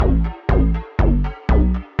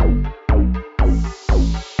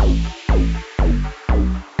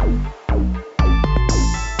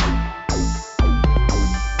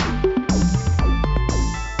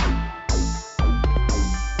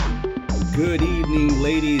Good evening,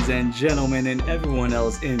 ladies and gentlemen, and everyone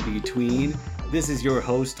else in between. This is your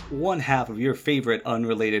host, one half of your favorite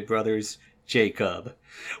unrelated brothers, Jacob.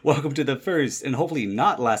 Welcome to the first and hopefully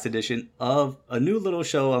not last edition of a new little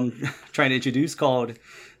show I'm trying to introduce called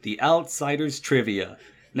The Outsiders Trivia.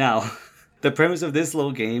 Now, the premise of this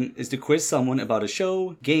little game is to quiz someone about a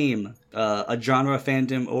show, game, a genre,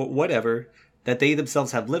 fandom, or whatever that they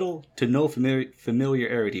themselves have little to no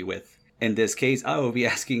familiarity with. In this case, I will be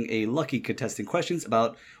asking a lucky contestant questions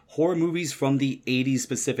about horror movies from the 80s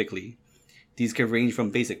specifically. These can range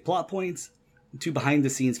from basic plot points to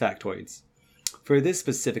behind-the-scenes factoids. For this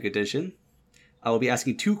specific edition, I will be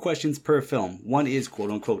asking 2 questions per film. One is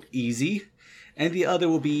quote-unquote easy, and the other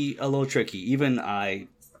will be a little tricky. Even a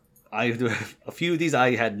few of these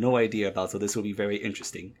I had no idea about, so this will be very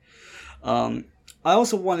interesting. I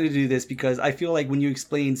also wanted to do this because I feel like when you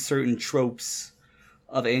explain certain tropes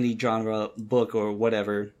of any genre, book, or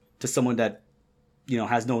whatever to someone that,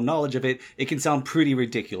 has no knowledge of it, it can sound pretty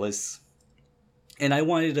ridiculous. And I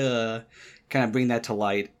wanted to kind of bring that to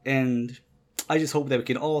light, and I just hope that we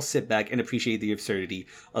can all sit back and appreciate the absurdity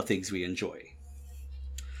of things we enjoy.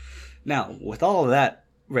 Now, with all of that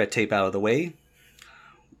red tape out of the way,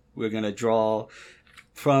 we're going to draw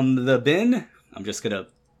from the bin. I'm just going to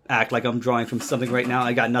act like I'm drawing from something right now.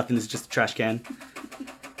 I got nothing, it's just a trash can.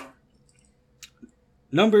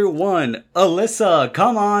 Number 1, Alyssa,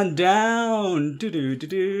 come on down.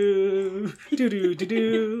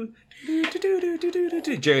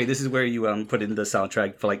 Jerry, this is where you put in the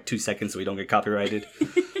soundtrack for like 2 seconds so we don't get copyrighted.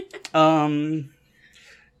 Now,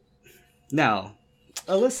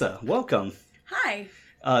 Alyssa, welcome. Hi.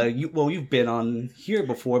 You've been on here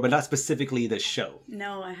before, but not specifically the show.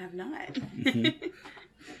 No, I have not. Mm-hmm.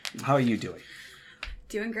 How are you doing?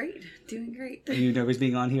 Doing great. Are you nervous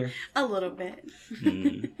being on here? A little bit.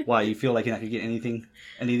 Why? You feel like you're not going to get any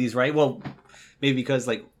of these right? Well, maybe because,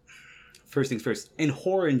 first things first, in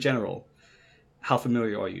horror in general, how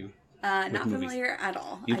familiar are you? Not familiar at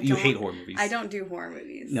all. You hate horror movies. I don't do horror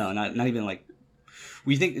movies. No, not even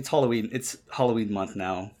we think it's Halloween. It's Halloween month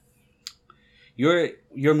now.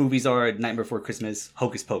 Your movies are Nightmare Before Christmas,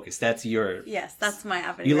 Hocus Pocus. That's your... Yes, that's my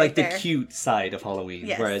avenue. You right like there. The cute side of Halloween.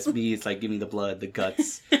 Yes. Whereas me, it's like give me the blood, the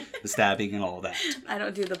guts, the stabbing, and all that. I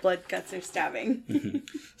don't do the blood, guts, or stabbing. Mm-hmm.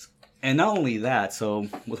 And not only that, so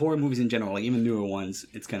with horror movies in general, like even newer ones,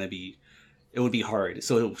 it would be hard.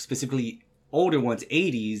 So specifically older ones,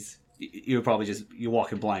 80s, you're probably you're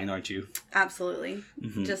walking blind, aren't you? Absolutely.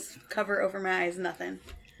 Mm-hmm. Just cover over my eyes, nothing.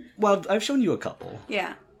 Well, I've shown you a couple.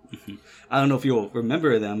 Yeah. Mm-hmm. I don't know if you'll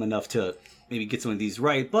remember them enough to maybe get some of these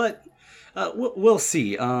right, but we'll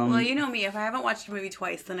see. Well, you know me. If I haven't watched a movie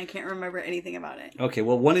twice, then I can't remember anything about it. Okay,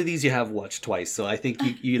 well, one of these you have watched twice, so I think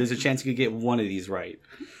there's a chance you could get one of these right.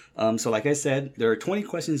 So like I said, there are 20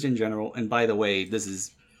 questions in general, and by the way,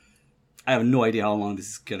 I have no idea how long this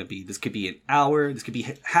is going to be. This could be an hour, this could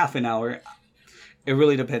be half an hour. It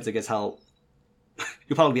really depends, I guess, how...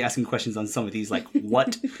 You'll probably be asking questions on some of these, like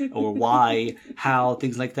what or why, how,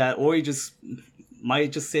 things like that. Or you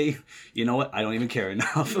might just say, you know what, I don't even care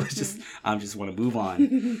enough. I just want to move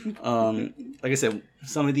on. Like I said,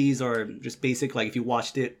 some of these are just basic. Like if you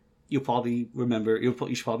watched it, you'll probably remember. You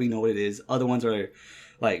should probably know what it is. Other ones are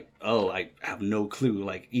like, oh, I have no clue.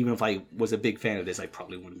 Like even if I was a big fan of this, I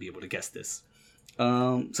probably wouldn't be able to guess this.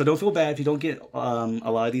 So don't feel bad if you don't get a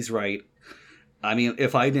lot of these right. I mean,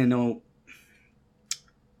 if I didn't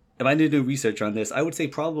do research on this, I would say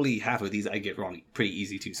probably half of these I get wrong pretty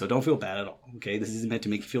easy too. So don't feel bad at all, okay? This isn't meant to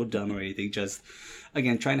make you feel dumb or anything. Just,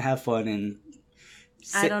 again, trying to have fun and...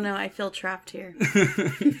 I don't know. I feel trapped here.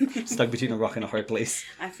 Stuck between a rock and a hard place.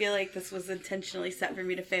 I feel like this was intentionally set for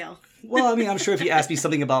me to fail. Well, I mean, I'm sure if you ask me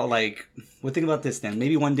something about, well, think about this then.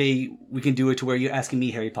 Maybe one day we can do it to where you're asking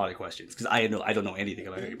me Harry Potter questions. Because I don't know anything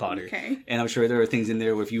about Harry Potter. Okay. And I'm sure there are things in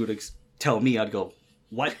there where if you would tell me, I'd go...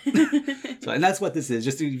 What? And that's what this is,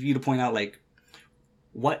 just for you to point out,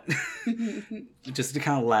 what? Just to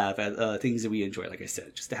kind of laugh at things that we enjoy, like I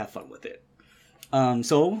said, just to have fun with it.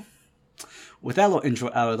 So, with that little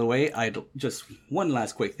intro out of the way, just one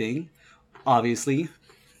last quick thing. Obviously,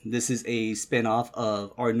 this is a spin-off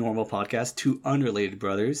of our normal podcast, Two Unrelated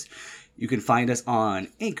Brothers. You can find us on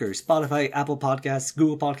Anchor, Spotify, Apple Podcasts,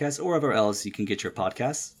 Google Podcasts, or wherever else you can get your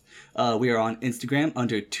podcasts. We are on Instagram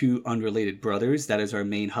under Two Unrelated Brothers. That is our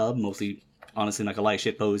main hub. Mostly, honestly, like a lot of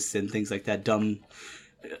shit posts and things like that. Dumb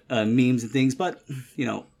memes and things. But,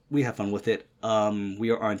 we have fun with it.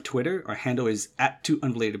 We are on Twitter. Our handle is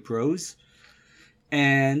 @2UnrelatedBros.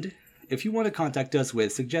 And if you want to contact us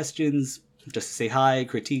with suggestions, just to say hi,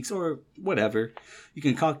 critiques, or whatever, you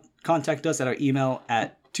can contact us at our email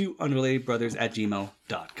at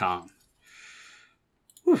twounrelatedbrothers@gmail.com.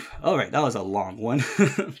 Whew. All right, that was a long one.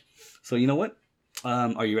 So you know what?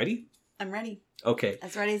 Are you ready? I'm ready. Okay.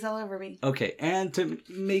 As ready as I'll ever be. Okay, and to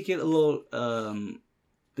make it a little,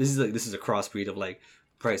 this is a crossbreed of like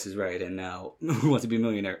Price is Right and now Who Wants to Be a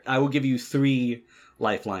Millionaire. I will give you 3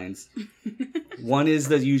 lifelines. One is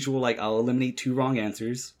the usual, like I'll eliminate 2 wrong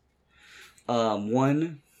answers.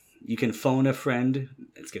 1, you can phone a friend.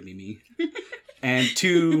 It's gonna be me. And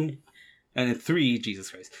 2, and then 3, Jesus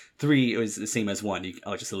Christ, 3 is the same as 1.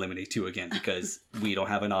 I'll just eliminate 2 again because we don't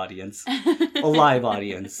have an audience, a live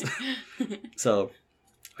audience. So,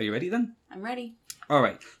 are you ready then? I'm ready. All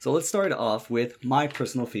right. So let's start off with my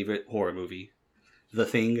personal favorite horror movie, The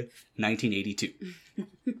Thing, 1982.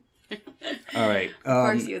 All right. Of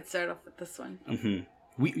course, you would start off with this one.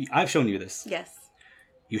 Mm-hmm. I've shown you this. Yes.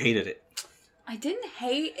 You hated it. I didn't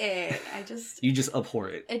hate it. You just abhor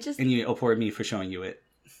it. And you abhor me for showing you it.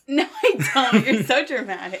 No, I don't. You're so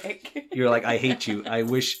dramatic. You're like, I hate you. I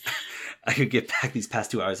wish I could get back these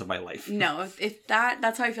past 2 hours of my life. No, if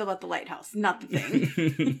that's how I feel about The Lighthouse, not The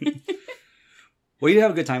Thing. Well, you did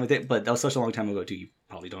have a good time with it, but that was such a long time ago too. You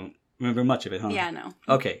probably don't remember much of it, huh? Yeah, no.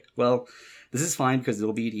 Okay, well, this is fine because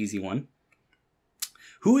it'll be an easy one.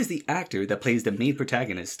 Who is the actor that plays the main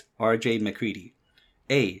protagonist, R.J. McCready?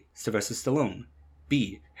 A. Sylvester Stallone.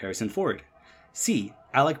 B. Harrison Ford. C.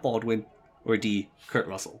 Alec Baldwin. Or D. Kurt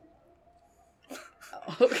Russell.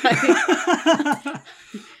 Okay.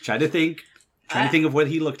 Trying to think of what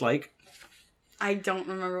he looked like. I don't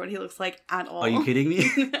remember what he looks like at all. Are you kidding me?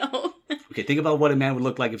 No. Okay, think about what a man would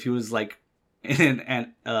look like if he was like in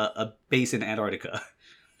a base in Antarctica.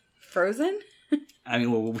 Frozen? I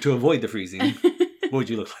mean, well, to avoid the freezing, what would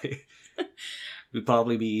you look like? It would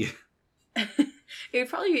probably be... It would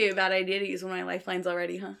probably be a bad idea to use one of my lifelines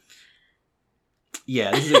already, huh?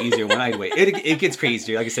 Yeah, this is an easier one. I'd wait. It gets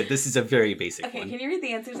crazier. Like I said, this is a very basic one. Okay, can you read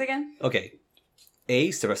the answers again? Okay.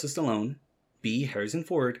 A. Sylvester Stallone. B. Harrison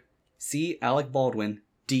Ford. C. Alec Baldwin.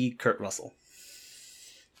 D. Kurt Russell.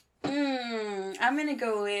 I'm going to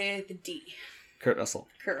go with D. Kurt Russell.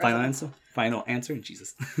 Final answer?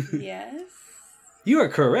 Jesus. Yes. You are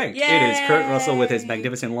correct. Yay! It is Kurt Russell with his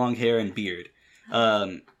magnificent long hair and beard.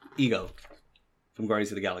 Ego from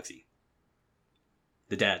Guardians of the Galaxy.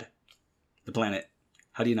 The dad. The planet.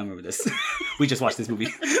 How do you not remember this? We just watched this movie.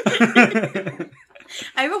 I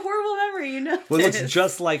have a horrible memory, you know. Well, it looks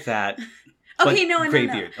just like that. Okay, no. Gray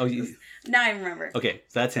beard. Oh, now I remember. Okay,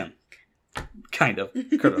 so that's him. Kind of.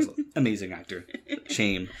 Kurt Russell. Amazing actor.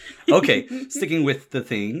 Shame. Okay, sticking with The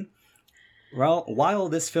Thing. While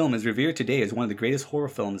this film is revered today as one of the greatest horror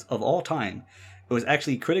films of all time, it was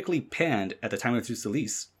actually critically panned at the time of its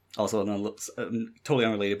release. Also, totally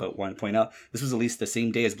unrelated, but want to point out, this was released the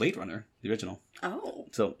same day as Blade Runner, the original. Oh.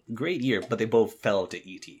 So, great year, but they both fell to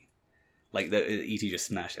E.T. Like, E.T. just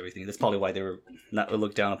smashed everything. That's probably why they were not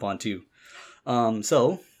looked down upon, too.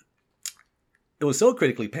 So, it was so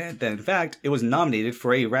critically panned that, in fact, it was nominated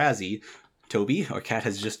for a Razzie. Toby, our cat,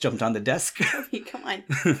 has just jumped on the desk. Toby, come on.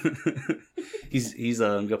 He's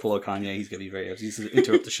gonna pull a Kanye. He's gonna be he's gonna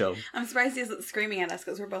interrupt the show. I'm surprised he isn't screaming at us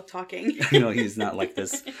because we're both talking. No, he's not like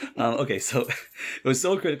this. Okay, so it was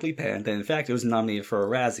so critically panned that in fact it was nominated for a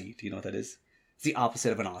Razzie. Do you know what that is? It's the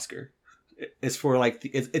opposite of an Oscar. It's for like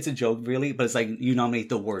it's a joke really, but it's like you nominate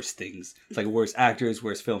the worst things. It's like worst actors,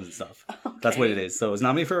 worst films and stuff. Okay. That's what it is. So it was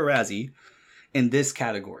nominated for a Razzie in this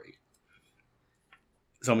category.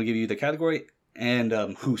 So I'm gonna give you the category and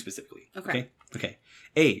who specifically. Okay.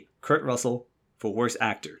 A. Kurt Russell for worst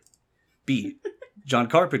actor. B. John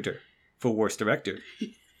Carpenter for worst director.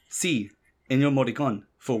 C. Ennio Morricone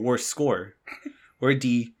for worst score. Or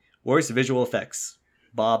D. Worst visual effects.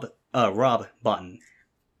 Rob Bottin.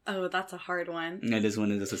 Oh, that's a hard one. Yeah, this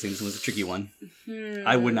one is a tricky one.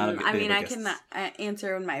 I would not have. I mean, I can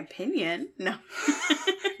answer in my opinion. No.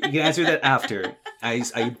 You can answer that after.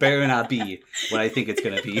 I better not be what I think it's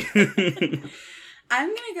gonna be. I'm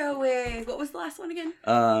gonna go with what was the last one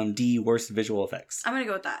again? D. Worst visual effects. I'm gonna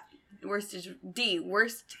go with that. Worst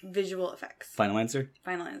visual effects. Final answer.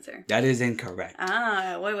 Final answer. That is incorrect.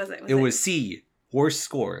 What was it? It was C. Worst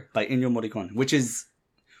score by Ennio Morricone, which is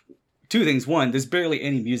two things. One, there's barely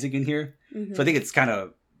any music in here, so I think it's kind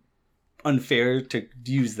of unfair to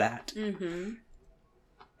use that. Mm-hmm.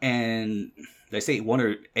 And did I say one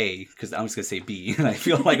or A? Because I'm just gonna say B, and I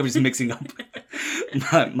feel like I'm just mixing up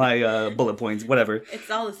my bullet points. Whatever. It's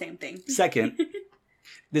all the same thing. Second,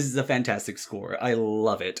 this is a fantastic score. I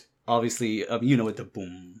love it. Obviously, you know, with the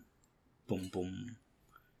boom, boom, boom,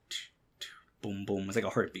 boom, boom. It's like a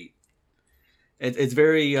heartbeat. It's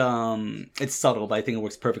very it's subtle, but I think it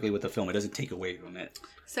works perfectly with the film. It doesn't take away from it.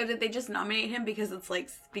 So did they just nominate him because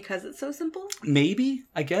it's so simple? Maybe,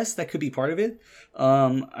 I guess that could be part of it.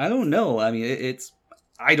 I don't know. I mean,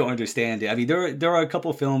 I don't understand it. I mean, there are a couple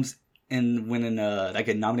of films that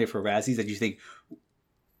get nominated for Razzies that you think,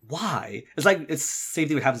 why? It's like it's the same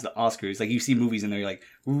thing that happens to Oscars. Like you see movies and they're like,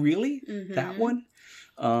 really? Mm-hmm. That one?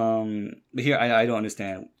 But here I don't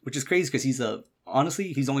understand, which is crazy because he's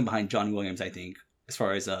only behind John Williams, I think, as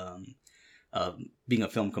far as being a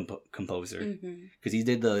film composer, because he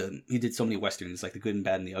did so many westerns like The Good and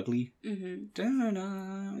Bad and the Ugly. Now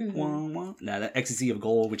that Ecstasy of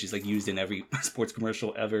Gold, which is like used in every sports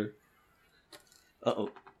commercial ever.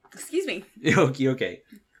 Excuse me. You're okay.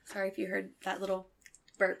 Sorry if you heard that little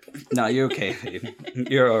burp. No, you're okay.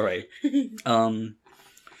 You're all right. And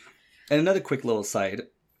another quick little side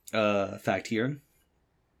fact here.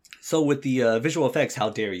 So with the visual effects, how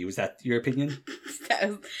dare you? Is that your opinion?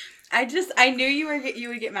 I knew you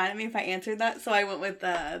would get mad at me if I answered that, so I went with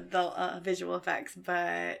the visual effects.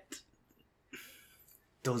 But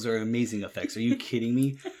those are amazing effects. Are you kidding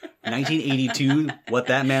me? 1982, what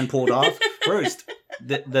that man pulled off. First,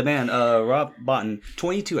 the man, Rob Bottin,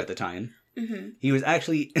 22 at the time. Mm-hmm. He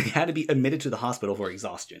had to be admitted to the hospital for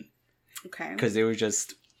exhaustion. Okay. Because they were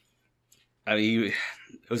just, I mean,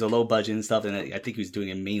 it was a low budget and stuff, and I think he was doing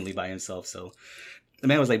it mainly by himself. So the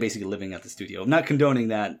man was like basically living at the studio. I'm not condoning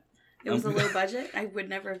that. It was a low budget? I would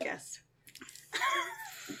never have guessed.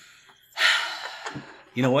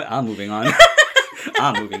 You know what? I'm moving on.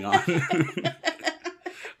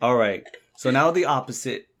 All right. So now not the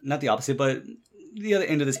opposite, but the other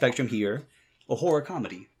end of the spectrum here, a horror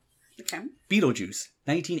comedy. Okay. Beetlejuice,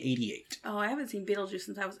 1988. Oh, I haven't seen Beetlejuice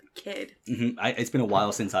since I was a kid. Mm-hmm. It's been a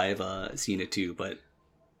while since I've seen it too, but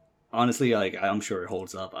honestly, I'm sure it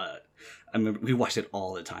holds up. I remember we watched it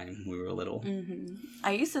all the time when we were little. Mm-hmm.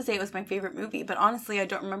 I used to say it was my favorite movie, but honestly, I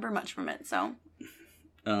don't remember much from it. So,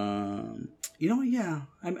 you know what? Yeah,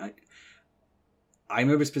 I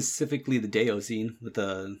remember specifically the Deo scene with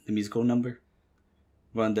the musical number.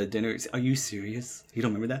 Run the dinner. Are you serious? You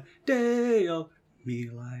don't remember that? Deo, me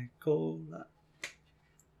like cola.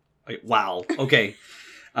 Wow. Okay.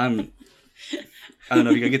 I don't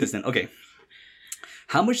know if you can get this then. Okay.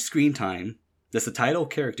 How much screen time does the title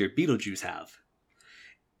character Beetlejuice have?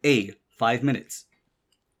 A, 5 minutes.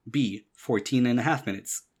 B, 14 and a half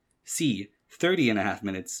minutes. C, 30 and a half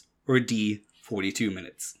minutes. Or D, 42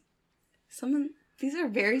 minutes. These are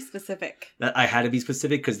very specific. I had to be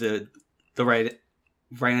specific because the right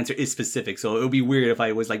answer is specific. So it would be weird if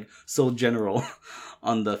I was like so general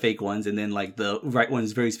on the fake ones and then like the right one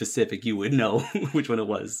is very specific. You would know which one it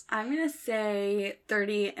was. I'm going to say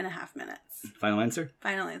 30 and a half minutes. Final answer?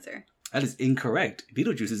 Final answer. That is incorrect.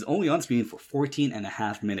 Beetlejuice is only on screen for 14 and a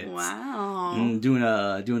half minutes. Wow. Doing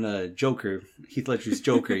a Joker, Heath Ledger's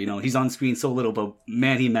Joker, he's on screen so little, but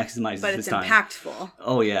man, he maximizes his time. But it's impactful.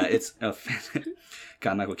 Oh yeah, it's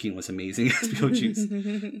God, Michael Keaton was amazing as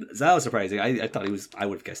Beetlejuice. So that was surprising. I thought I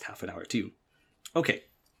would have guessed half an hour too. Okay,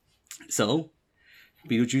 so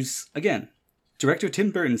Beetlejuice again. Director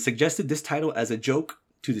Tim Burton suggested this title as a joke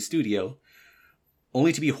to the studio,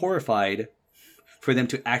 only to be horrified for them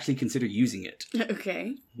to actually consider using it.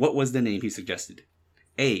 Okay. What was the name he suggested?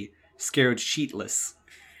 A, Scared Sheetless.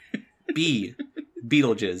 B,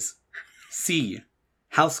 Beetlejuice. C,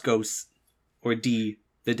 House Ghosts. Or D,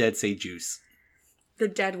 The Dead Say Juice. The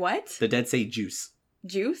Dead what? The Dead Say Juice.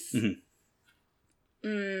 Juice? Mm-hmm.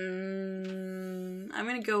 I'm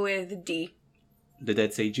going to go with D. The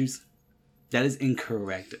Dead Say Juice? That is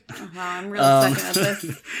incorrect. I'm really sucking at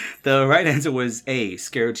this. The right answer was A,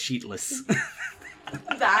 Scared Sheetless.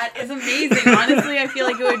 That is amazing. Honestly, I feel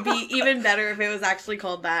like it would be even better if it was actually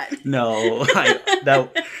called that. No,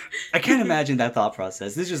 I can't imagine that thought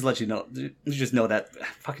process. This just lets you know. You just know that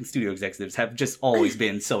fucking studio executives have just always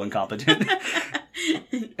been so incompetent,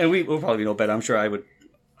 and we'll probably know better. I'm sure I would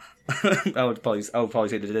probably say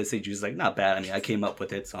that this age is like not bad. I mean, I came up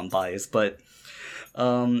with it, so I'm biased, but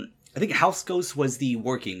I think House Ghost was the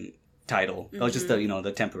working title. That was just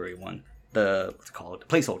the temporary one. What's it called?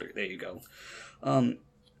 Placeholder. There you go. I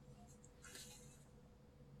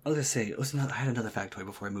was gonna say I had another factoid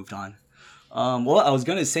before I moved on. Well, I was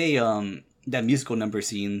gonna say that musical number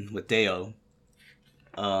scene with Deo.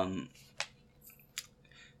 That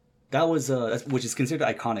was which is considered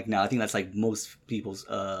iconic now. I think that's like most people's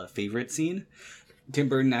favorite scene. Tim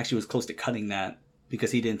Burton actually was close to cutting that because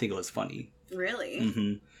he didn't think it was funny. Really? Mm-hmm.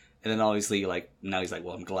 And then obviously now he's like,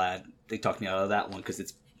 well, I'm glad they talked me out of that one because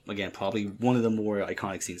it's. Again, probably one of the more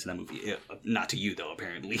iconic scenes in that movie. Not to you, though,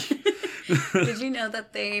 apparently. Did you know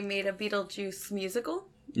that they made a Beetlejuice musical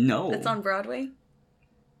No. It's on Broadway?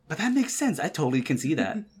 But that makes sense. I totally can see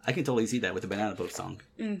that. I can totally see that with the Banana Boat song.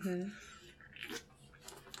 Mm-hmm.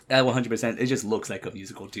 100%. It just looks like a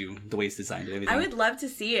musical, too. The way it's designed and everything. I would love to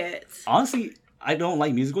see it. Honestly, I don't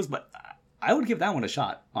like musicals, but I would give that one a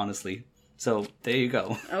shot, honestly. So, there you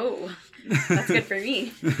go. Oh, that's good for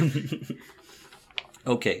me.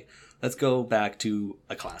 Okay, let's go back to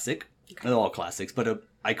a classic. Okay. Not all classics, but an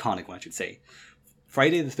iconic one, I should say.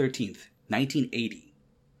 Friday the 13th, 1980.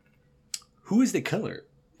 Who is the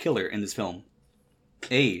killer in this film?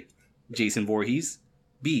 A. Jason Voorhees.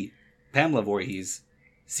 B. Pamela Voorhees.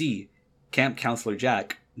 C. Camp Counselor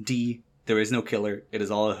Jack. D. There is no killer. It is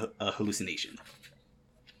all a hallucination.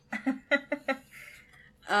 Why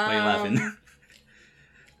are you laughing?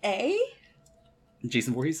 A?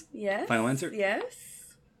 Jason Voorhees? Yes. Final answer? Yes.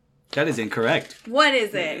 That is incorrect. What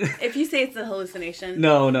is it? If you say it's a hallucination.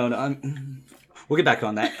 No. We'll get back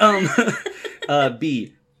on that.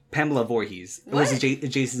 B. Pamela Voorhees. It was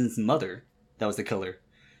Jason's mother that was the killer.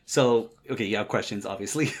 So, okay, you have questions,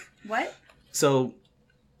 obviously. What? So,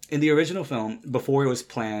 in the original film, before it was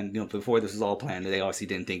planned, before this was all planned, they obviously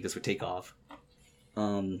didn't think this would take off.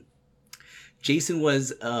 Jason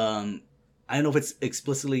was, I don't know if it's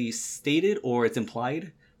explicitly stated or it's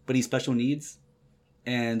implied, but he's special needs.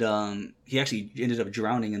 And he actually ended up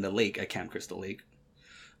drowning in the lake at Camp Crystal Lake.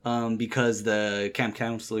 Because the camp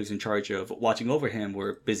counselors in charge of watching over him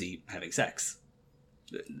were busy having sex.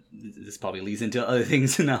 This probably leads into other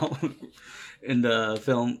things now in the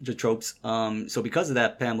film, the tropes. So because of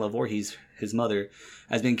that, Pamela Voorhees, his mother,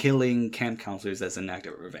 has been killing camp counselors as an act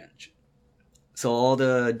of revenge. So all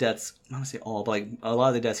the deaths, I don't want to say all, but like a lot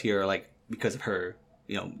of the deaths here are like because of her,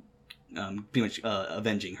 pretty much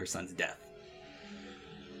avenging her son's death.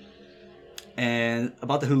 And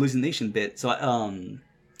about the hallucination bit, so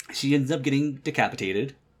she ends up getting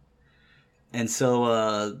decapitated. And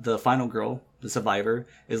so the final girl, the survivor,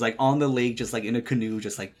 is like on the lake, just like in a canoe,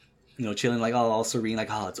 just like, chilling, like all serene, like,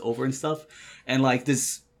 it's over and stuff. And like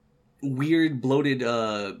this weird bloated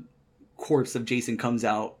corpse of Jason comes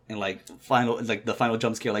out and the final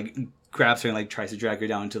jump scare, like grabs her and like tries to drag her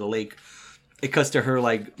down into the lake. It cuts to her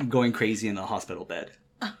like going crazy in the hospital bed.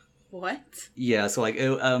 What? Yeah, so like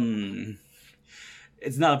it's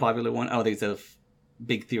not a popular one. I don't think it's a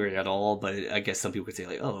big theory at all, but I guess some people could say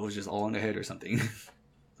like, oh, it was just all in her head or something.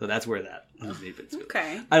 So that's where that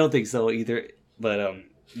okay. I don't think so either, but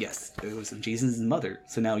yes, it was Jason's mother,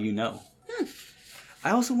 so now you know.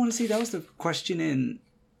 I also want to say that was the question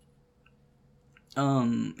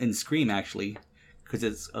in Scream, actually, because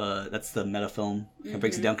it's that's the meta film. It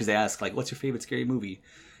breaks it down because they ask like, what's your favorite scary movie?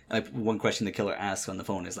 And, like, one question the killer asks on the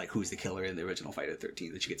phone is like, who's the killer in the original Friday the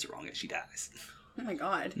 13th? And she gets it wrong and she dies. Oh my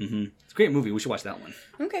god. Mm-hmm. It's a great movie. We should watch that one.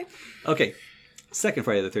 Okay. Second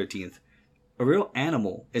Friday the 13th. A real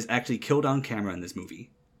animal is actually killed on camera in this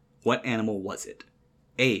movie. What animal was it?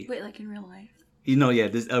 A. Wait, like in real life?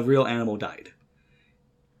 A real animal died.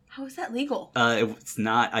 How is that legal? It's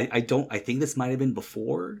not. I think this might have been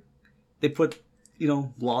before they put,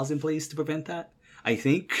 laws in place to prevent that. I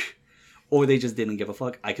think. Or they just didn't give a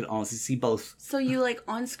fuck. I could honestly see both. So you, like,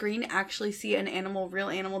 on screen actually see real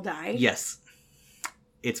animal die? Yes.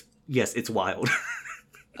 It's wild.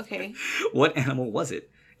 Okay. What animal was it?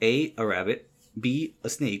 A rabbit. B, a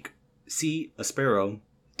snake. C, a sparrow.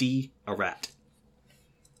 D, a rat.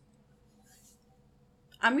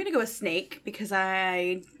 I'm going to go with snake because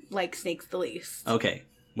I like snakes the least. Okay.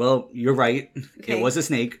 Well, you're right. Okay. It was a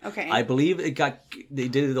snake. Okay. I believe they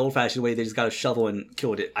did it the old-fashioned way. They just got a shovel and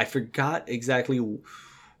killed it. I forgot exactly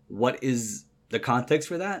what is the context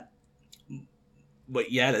for that.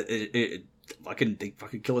 But yeah, they fucking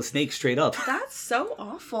kill a snake straight up. That's so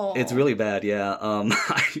awful. It's really bad, yeah.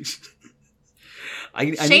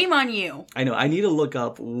 Shame on you. I know. I need to look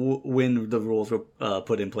up when the rules were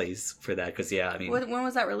put in place for that. Because, yeah, I mean... When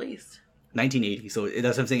was that released? 1980. So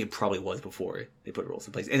that's what I'm saying. It probably was before they put rules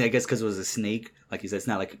in place. And I guess because it was a snake, like you said, it's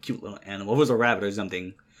not like a cute little animal. If it was a rabbit or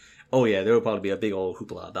something, oh yeah, there would probably be a big old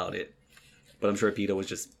hoopla about it. But I'm sure PETA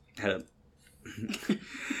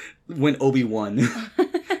went Obi-Wan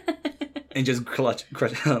and just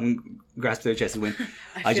grasped their chest and went,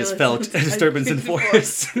 I just felt a disturbance in the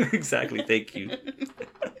forest. Exactly. Thank you.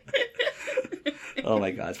 Oh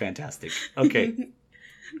my god, fantastic. Okay.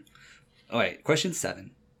 All right, question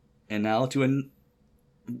 7. And now to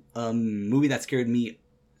a movie that scared me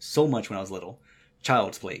so much when I was little.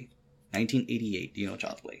 Child's Play. 1988. Do you know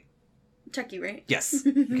Child's Play? Chucky, right? Yes.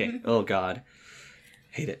 Okay. Oh, God.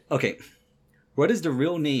 Hate it. Okay. What is the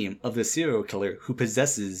real name of the serial killer who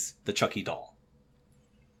possesses the Chucky doll?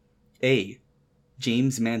 A.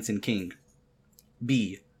 James Manson King.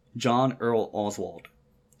 B. John Earl Oswald.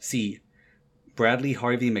 C. Bradley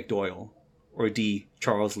Harvey McDoyle, or D.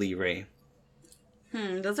 Charles Lee Ray?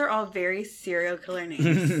 Those are all very serial killer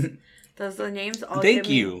names. Those names all Thank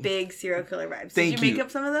give you. me big serial killer vibes. Thank Did you make you.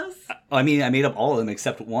 up some of those? I mean, I made up all of them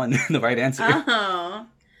except one, the right answer. Oh.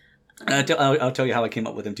 I'll tell you how I came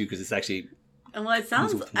up with them too, because it's actually... Well, it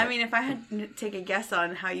sounds... I mean, if I had to take a guess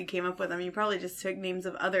on how you came up with them, you probably just took names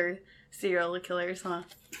of other serial killers, huh?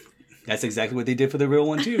 That's exactly what they did for the real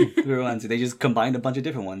one too. The real answer. They just combined a bunch of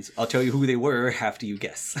different ones. I'll tell you who they were after you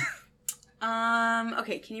guess.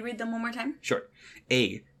 Okay, can you read them one more time? Sure.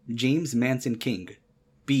 A. James Manson King.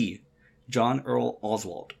 B. John Earl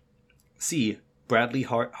Oswald. C. Bradley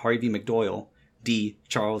Harvey McDoyle. D.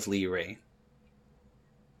 Charles Lee Ray.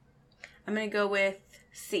 I'm going to go with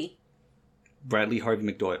C. Bradley Harvey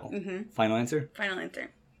McDoyle. Mm-hmm. Final answer? Final answer.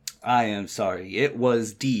 I am sorry. It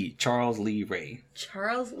was D. Charles Lee Ray.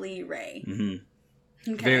 Charles Lee Ray.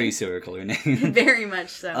 Mm-hmm. Okay. Very serial killer name. Very much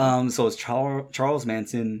so. So it's Charles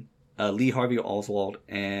Manson, Lee Harvey Oswald,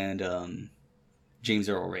 and James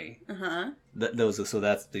Earl Ray. Uh-huh. They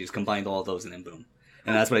just combined all of those and then boom.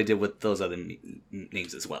 And that's what I did with those other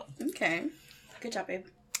names as well. Okay. Good job, babe.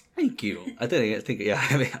 Thank you. I think yeah,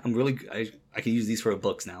 I'm really, I can use these for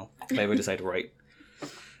books now if I ever decide to write.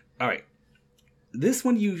 All right. This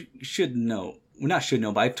one you should know. Well, not should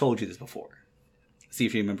know, but I've told you this before. See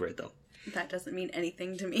if you remember it, though. That doesn't mean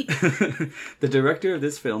anything to me. The director of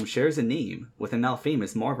this film shares a name with a now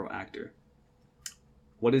famous Marvel actor.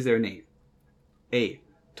 What is their name? A.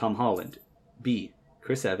 Tom Holland. B.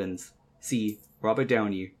 Chris Evans. C. Robert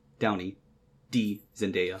Downey. D.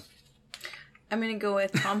 Zendaya. I'm going to go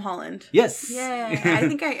with Tom Holland. Yes! Yeah, I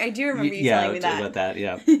think I do remember you telling me that. Yeah, about that,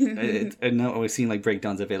 yeah. I know I've seen like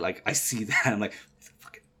breakdowns of it, like, I see that, I'm like,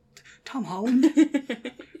 fucking Tom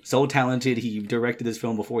Holland? So talented, he directed this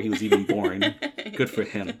film before he was even born. Good for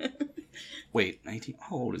him. Wait, 19?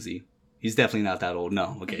 How old is he? He's definitely not that old,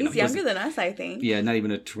 no. Okay, He's younger than us, I think. Yeah, not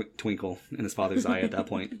even a twinkle in his father's eye at that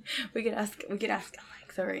point. We could ask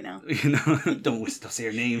Alexa right now. You know, don't say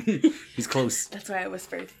her name. He's close. That's why I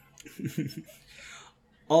whispered.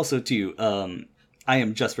 Also, too, I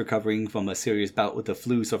am just recovering from a serious bout with the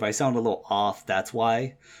flu, so if I sound a little off, that's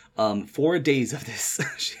why. 4 days of this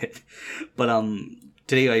shit. But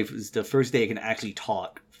today was the first day I can actually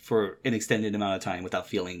talk for an extended amount of time without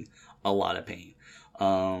feeling a lot of pain.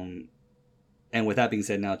 And with that being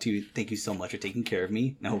said now, too, thank you so much for taking care of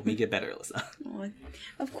me. And I hope you get better, Alyssa. Oh,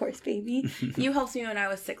 of course, baby. You helped me when I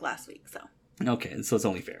was sick last week, so. Okay, so it's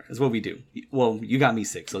only fair. It's what we do. Well, you got me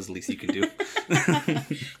sick, so it's the least you can do.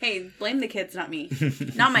 Hey, blame the kids, not me.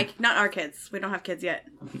 Not our kids. We don't have kids yet.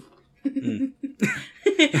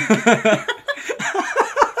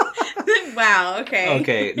 Wow, okay.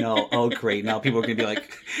 Okay, no, oh great. Now people are gonna be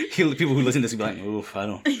like, people who listen to this will be like, oof, I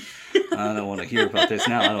don't want to hear about this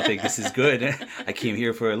now. I don't think this is good. I came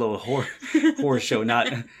here for a little horror show, not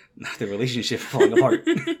the relationship falling apart.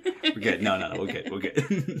 We're good. No, we're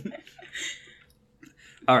good.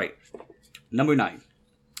 All right, number 9.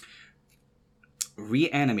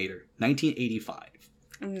 Reanimator, 1985.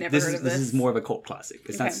 I've never heard of this. This is more of a cult classic.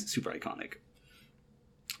 It's not super iconic.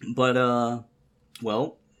 But,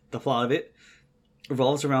 well, the plot of it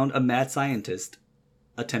revolves around a mad scientist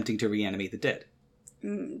attempting to reanimate the dead.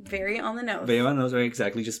 Very on the nose. Very on the nose, right?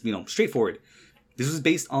 Exactly. Just, straightforward. This was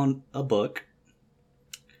based on a book.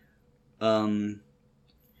 What's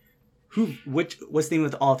the name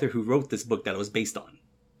of the author who wrote this book that it was based on?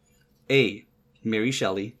 A. Mary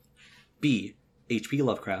Shelley. B. H.P.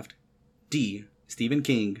 Lovecraft. D. Stephen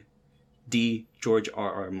King. D. George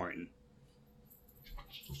R.R. Martin.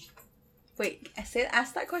 Wait,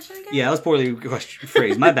 ask that question again? Yeah, that was poorly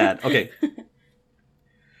phrased. My bad. Okay.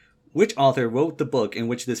 Which author wrote the book in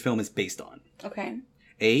which this film is based on? Okay.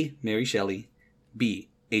 A. Mary Shelley. B.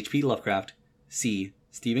 H.P. Lovecraft. C.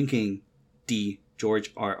 Stephen King. D.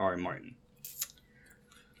 George R.R. Martin.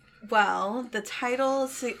 Well, the title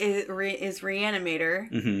is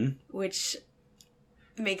Reanimator, which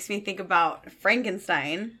makes me think about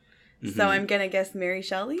Frankenstein. So I'm gonna guess Mary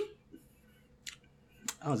Shelley.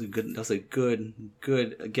 That was a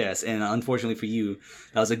good guess, and unfortunately for you,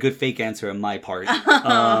 that was a good fake answer on my part.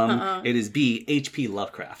 It is B. H.P.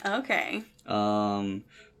 Lovecraft. Okay.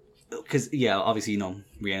 Because obviously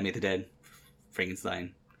Reanimate the Dead,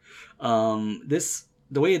 Frankenstein. The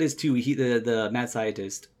way it is too, the mad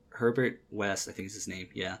scientist Herbert West, I think is his name.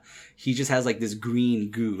 Yeah, he just has like this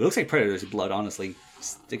green goo. It looks like Predator's blood, honestly.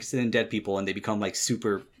 Sticks it in dead people, and they become like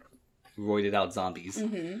super roided out zombies.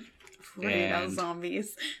 Roided out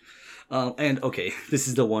zombies. And okay, this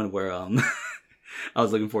is the one where I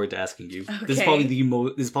was looking forward to asking you. Okay. This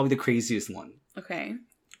is probably the craziest one. Okay.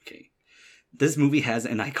 This movie has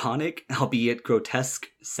an iconic, albeit grotesque,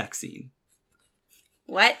 sex scene.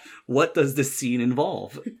 What? What does this scene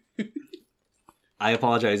involve? I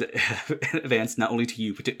apologize in advance, not only to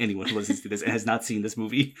you, but to anyone who listens to this and has not seen this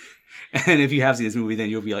movie. And if you have seen this movie, then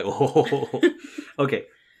you'll be like, oh. Okay.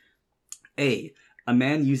 A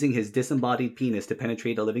man using his disembodied penis to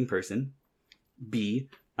penetrate a living person. B,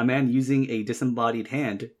 a man using a disembodied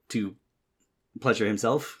hand to pleasure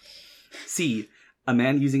himself. C, a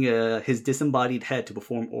man using his disembodied head to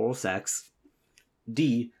perform oral sex.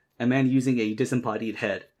 D, a man using a disembodied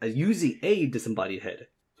head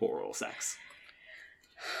for oral sex.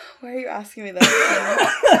 Why are you asking me that?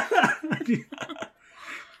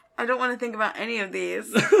 I don't want to think about any of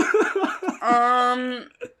these. Do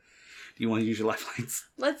you want to use your lifelines?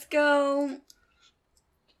 Let's go.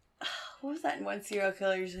 What was that one serial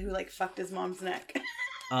killer who like fucked his mom's neck?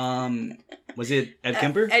 Was it Ed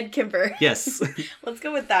Kemper? Ed Kemper. Yes. Let's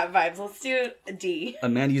go with that vibes. Let's do a D. A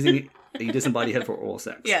man using a disembodied head for oral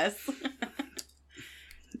sex. Yes.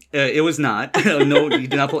 It was not. No, you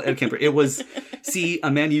did not pull Ed Kemper. It was C,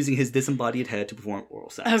 a man using his disembodied head to perform oral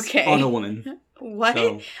sex on a woman. What?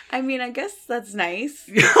 So, I mean, I guess that's nice.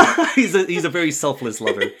 he's a very selfless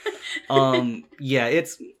lover. Yeah,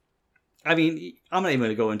 it's. I mean, I'm not even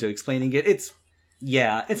going to go into explaining it. It's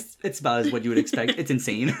about as what you would expect. It's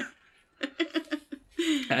insane.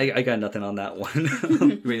 I got nothing on that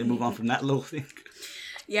one. Ready to move on from that little thing?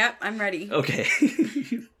 Yep, I'm ready. Okay.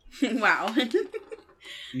 Wow.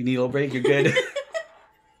 You need a little break? You're good?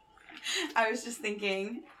 I was just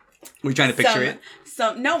thinking. Were you trying to picture it?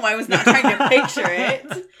 No, I was not trying to picture it.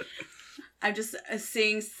 I'm just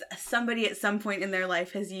seeing somebody at some point in their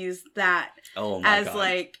life has used that as God.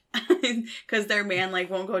 Like, because their man like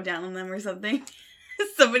won't go down on them or something.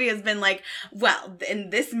 Somebody has been like, well, in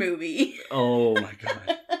this movie. Oh my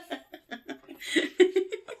God.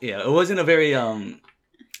 Yeah, it wasn't a very it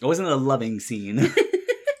wasn't a loving scene.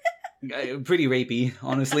 Pretty rapey,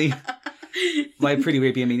 honestly. By pretty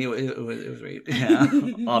rapey, I mean it was rape. Yeah,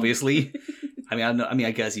 obviously.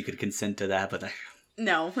 I guess you could consent to that, but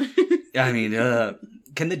no. I mean,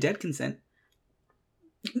 can the dead consent?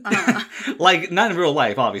 Like, not in real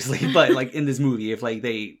life, obviously, but like in this movie, if like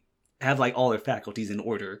they have like all their faculties in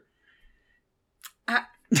order.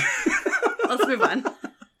 Let's move on.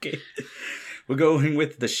 Okay, we're going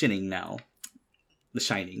with The Shining now. The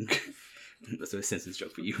Shining. That's a Simpsons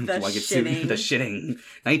joke for you. The Shining. The Shining.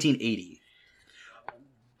 1980.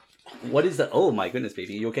 What is the... Oh my goodness,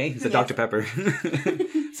 baby. You okay? It's a Dr. Pepper.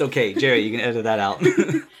 It's okay. Jerry, you can edit that out.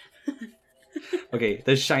 Okay,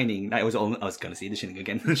 The Shining. I was going to say The Shining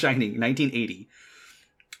again. The Shining, 1980.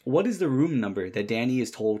 What is the room number that Danny is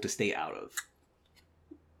told to stay out of?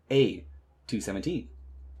 A, 217.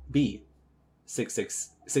 B,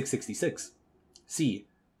 666. C,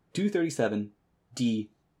 237. D,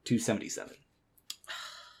 277.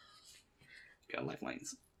 Got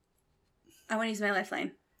lifelines. I want to use my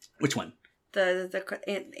lifeline. Which one? The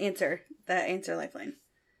answer lifeline.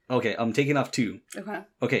 Okay, I'm taking off 2. Okay.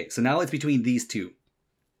 Okay, so now it's between these two.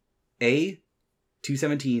 A,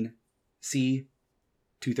 217. C,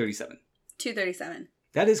 237. 237.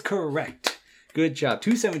 That is correct. Good job.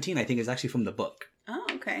 217, I think, is actually from the book. Oh,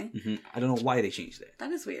 okay. Mm-hmm. I don't know why they changed it.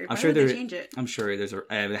 That is weird. Why would they change it? I'm sure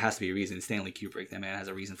there has to be a reason. Stanley Kubrick, that man has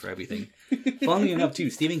a reason for everything. Funnily enough,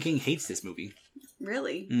 too, Stephen King hates this movie.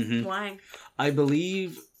 Really? Mm-hmm. Why? I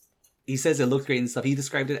believe he says it looked great and stuff. He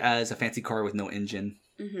described it as a fancy car with no engine.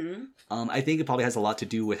 Mm-hmm. I think it probably has a lot to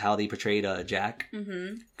do with how they portrayed Jack.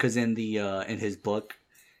 Because in his book,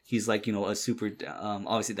 he's like, a super.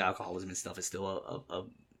 Obviously, the alcoholism and stuff is still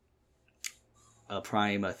a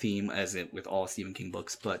prime theme, as with all Stephen King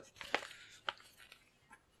books, but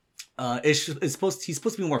he's supposed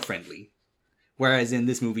to be more friendly. Whereas in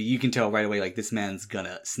this movie, you can tell right away, like, this man's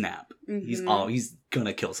gonna snap. Mm-hmm. He's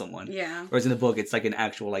gonna kill someone. Yeah. Whereas in the book, it's like an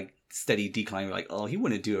actual, like, steady decline. You're like, oh, he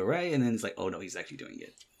wouldn't do it, right? And then it's like, oh, no, he's actually doing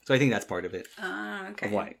it. So I think that's part of it. Okay.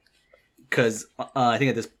 Of why. Because I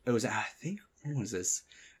think what was this?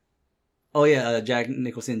 Oh, yeah, Jack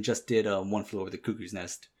Nicholson just did One Flew Over the Cuckoo's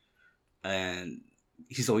Nest. And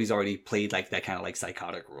he's already played, like, that kind of, like,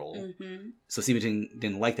 psychotic role. Mm-hmm. So Stephen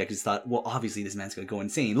didn't like that because he thought, well, obviously this man's going to go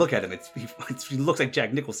insane. Look at him. He looks like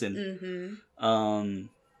Jack Nicholson. Mm-hmm.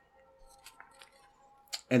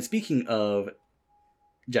 And speaking of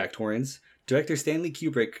Jack Torrance, director Stanley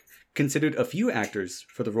Kubrick considered a few actors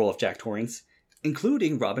for the role of Jack Torrance,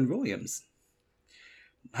 including Robin Williams.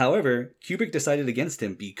 However, Kubrick decided against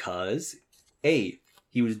him because A,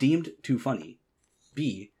 he was deemed too funny.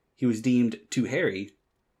 B, he was deemed too hairy.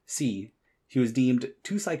 C, he was deemed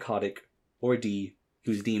too psychotic. Or D, he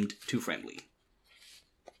was deemed too friendly.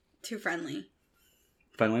 Too friendly.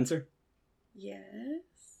 Final answer? Yes.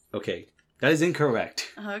 Okay. That is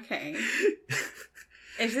incorrect. Okay.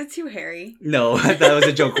 Is it too hairy? No, that was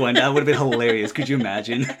a joke one. That would have been hilarious. Could you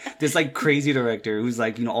imagine? This like crazy director who's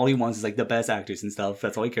like, all he wants is like the best actors and stuff.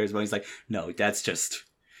 That's all he cares about. He's like, no, that's just,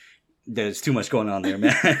 there's too much going on there,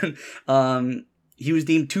 man. He was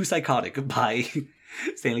deemed too psychotic by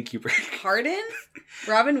Stanley Kubrick. Pardon?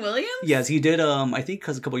 Robin Williams? Yes, he did. I think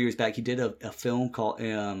because a couple years back he did a film called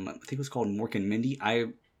I think it was called Mork and Mindy.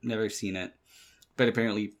 I've never seen it, but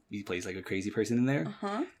apparently he plays like a crazy person in there.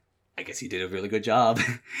 I guess he did a really good job.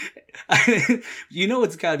 You know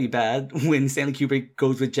it's gotta be bad when Stanley Kubrick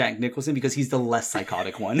goes with Jack Nicholson because he's the less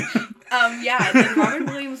psychotic one. Yeah, then Robin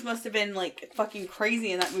Williams must have been like fucking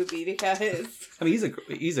crazy in that movie because I mean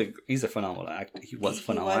he's a phenomenal actor. He was a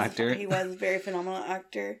phenomenal actor. He was a very phenomenal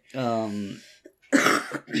actor.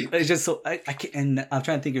 It's just so I can't, and I'm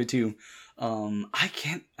trying to think of it too. I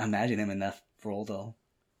can't imagine him in that role though.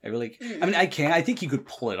 I mean I can. I think he could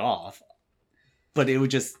pull it off, but it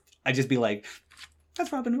would just. I'd just be like,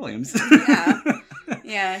 that's Robin Williams.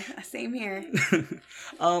 Yeah, same here.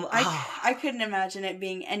 I couldn't imagine it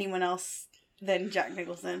being anyone else than Jack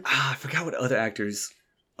Nicholson. I forgot what other actors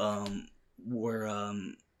were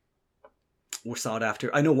sought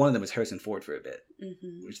after. I know one of them was Harrison Ford for a bit,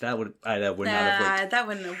 which that would not have worked. That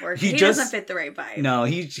wouldn't have worked. He doesn't fit the right vibe. No,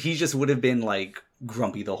 he just would have been like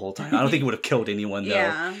grumpy the whole time. I don't think he would have killed anyone though.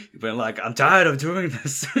 Yeah. But like, I'm tired of doing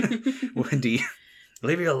this, Wendy.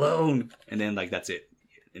 Leave me alone. And then like that's it.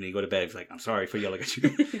 And then you go to bed. He's like, I'm sorry for yelling at you.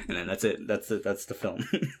 And then that's it. That's the film.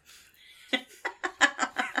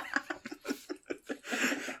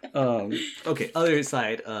 Okay. Other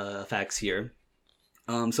side facts here.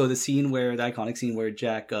 So the iconic scene where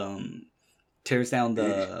Jack tears down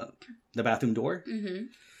the bathroom door.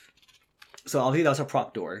 So obviously that was a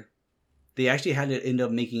prop door. They actually had to end up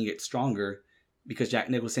making it stronger because Jack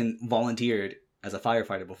Nicholson volunteered as a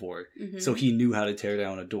firefighter before, so he knew how to tear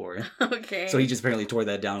down a door. Okay. So he just apparently tore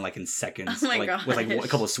that down like in seconds, God. With like a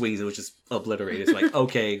couple of swings, it was just obliterated. It's like,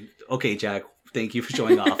 okay, Jack, thank you for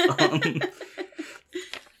showing off.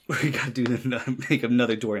 We gotta make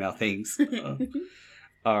another door now. Thanks.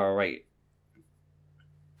 All right.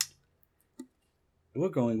 We're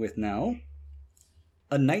going with now,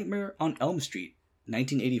 A Nightmare on Elm Street,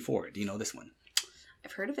 1984. Do you know this one?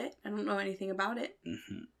 I've heard of it. I don't know anything about it.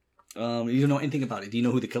 You don't know anything about it. Do you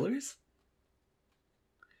know who the killer is?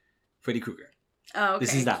 Freddy Krueger. Oh, okay.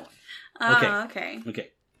 This is that one. Oh, okay.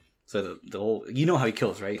 So the whole... You know how he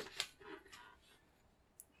kills, right?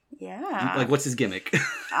 Yeah. Like, what's his gimmick?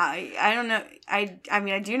 I don't know. I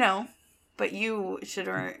mean, I do know. But you should...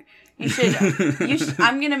 I'm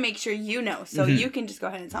going to make sure you know. So you can just go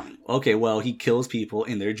ahead and tell me. Okay, well, he kills people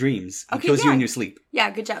in their dreams. He kills you in your sleep. Yeah,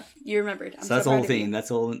 good job. You remembered. So that's the whole thing. That's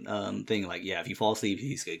the whole thing. Like, yeah, if you fall asleep,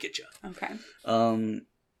 he's going to get you. Okay.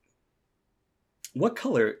 What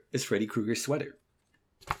color is Freddy Krueger's sweater?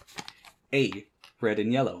 A, red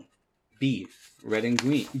and yellow. B, red and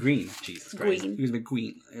green. Jesus Christ. He was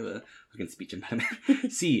green. I have a fucking speech impediment.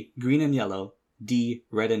 C, green and yellow. D,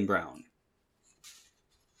 red and brown.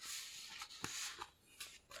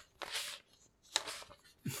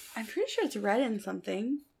 I'm pretty sure it's red and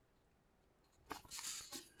something.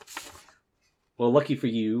 Well, lucky for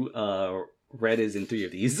you, red is in 3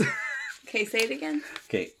 of these. Okay, say it again.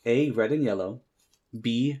 Okay, A, red and yellow.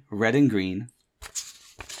 B, red and green.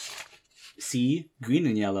 C, green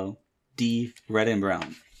and yellow. D, red and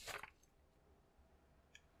brown.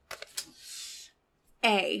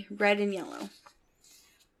 A, red and yellow.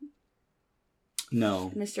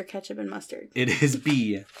 No. Mr. Ketchup and Mustard. It is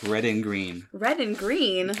B, red and green. Red and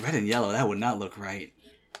green? Red and yellow, that would not look right.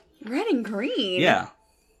 Red and green? Yeah.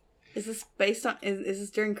 Is this based on... Is this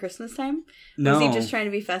during Christmas time? No. Was he just trying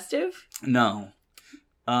to be festive? No.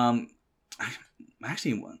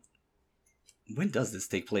 Actually, when does this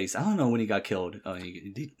take place? I don't know when he got killed. Oh,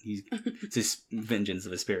 it's his vengeance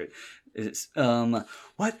of his spirit. It's,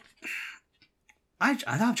 what? I'm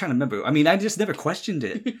trying to remember. I mean, I just never questioned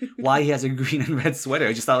it. Why he has a green and red sweater.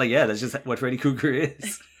 I just thought, like, yeah, that's just what Freddy Krueger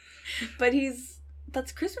is. But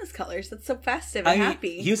that's Christmas colors. That's so festive and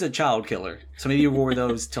happy. He was a child killer. So maybe he wore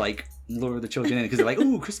those to, like, lure the children in. Because they're like,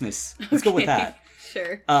 ooh, Christmas. Let's go with that.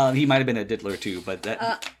 Sure. He might have been a diddler, too. But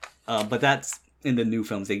but that's in the new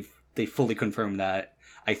films. They fully confirmed that.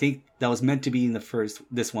 I think that was meant to be in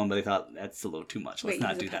this one, but they thought that's a little too much. Let's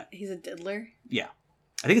not do that. He's a diddler? Yeah.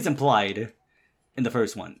 I think it's implied in the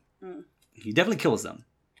first one. He definitely kills them.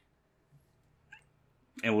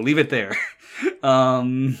 And we'll leave it there.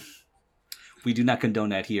 We do not condone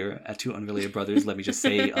that here at Two Unrelated Brothers. Let me just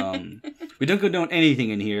say, we don't condone anything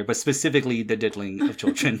in here, but specifically the diddling of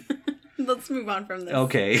children. Let's move on from this.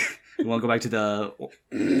 Okay. You want to go back to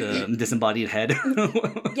the disembodied head?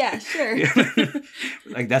 Yeah, sure.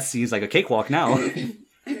 Like, that seems like a cakewalk now.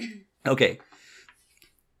 Okay.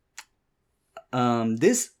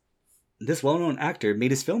 This well-known actor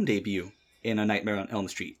made his film debut in A Nightmare on Elm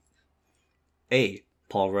Street. A.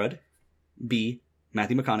 Paul Rudd. B.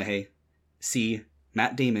 Matthew McConaughey. C.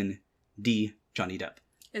 Matt Damon. D. Johnny Depp.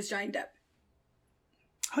 It's Johnny Depp.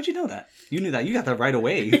 How'd you know that? You knew that. You got that right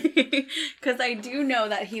away. Because I do know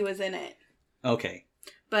that he was in it. Okay.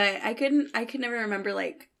 But I could never remember,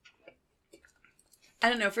 like, I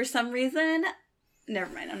don't know, for some reason,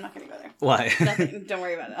 never mind, I'm not going to go there. Why? Nothing, don't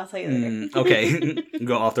worry about it, I'll tell you later. Okay,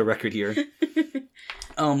 go off the record here.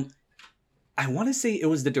 I want to say it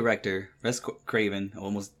was the director, Wes Craven. I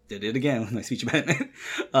almost did it again with my speech impediment.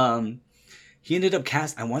 He ended up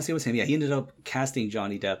I want to say it was him, yeah, he ended up casting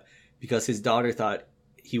Johnny Depp because his daughter thought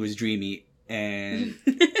he was dreamy and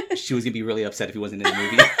she was going to be really upset if he wasn't in the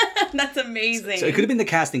movie. That's amazing. So it could have been the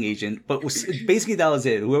casting agent, but basically that was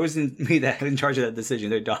it. Whoever's in charge of that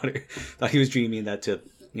decision, their daughter, thought he was dreamy and that to,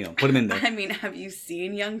 put him in there. I mean, have you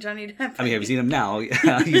seen young Johnny Depp? I mean, have you seen him now?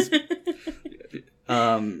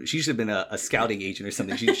 She should have been a scouting agent or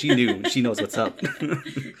something. She knew. She knows what's up.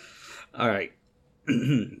 All right.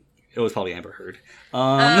 It was probably Amber Heard.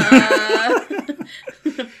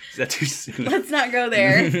 Is that too soon? Let's not go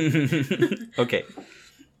there. Okay.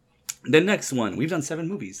 The next one. We've done 7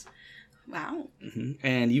 movies. Wow. Mm-hmm.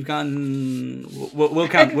 And you've gotten... We'll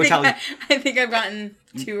count. I think I've gotten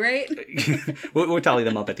 2 right. we'll tally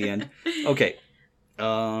them up at the end. Okay.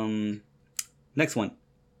 Next one.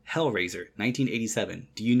 Hellraiser, 1987.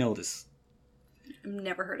 Do you know this? I've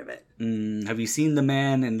never heard of it. Have you seen the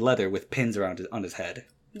man in leather with pins on his head?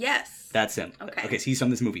 Yes. That's him. Okay, so he's from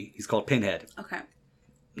this movie. He's called Pinhead. Okay.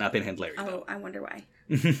 Not Pinhead Larry. Oh, though. I wonder why.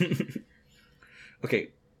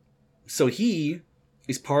 Okay. So he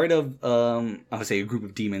is part of, I would say a group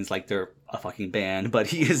of demons, like they're a fucking band, but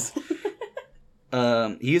he is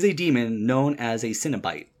a demon known as a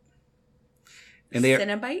Cenobite. And they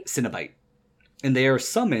Cenobite? Cenobite. And they are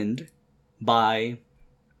summoned by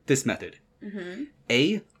this method. Mm-hmm.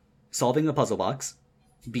 A. Solving a puzzle box.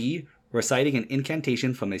 B. Reciting an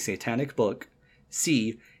incantation from a satanic book.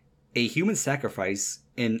 C. A human sacrifice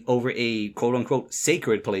over a quote-unquote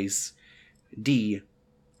sacred place. D.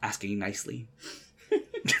 Asking nicely.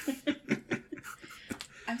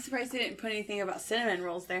 I'm surprised they didn't put anything about cinnamon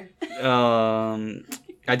rolls there.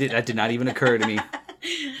 That did not even occur to me.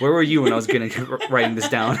 Where were you when I was writing this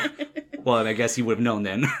down? Well, I guess you would have known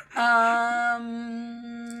then.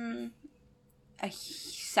 A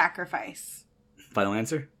sacrifice. Final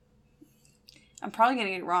answer? I'm probably going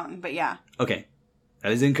to get it wrong, but yeah. Okay.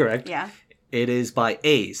 That is incorrect. Yeah. It is by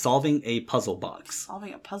A, solving a puzzle box.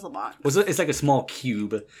 Solving a puzzle box. It's like a small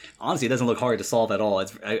cube. Honestly, it doesn't look hard to solve at all.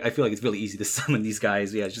 I feel like it's really easy to summon these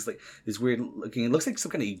guys. Yeah, it's just like this weird looking... It looks like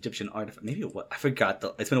some kind of Egyptian artifact. Maybe what? I forgot.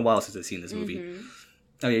 It's been a while since I've seen this movie. Mm-hmm.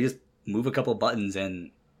 Oh, yeah, you just move a couple of buttons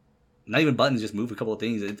and... Not even buttons, just move a couple of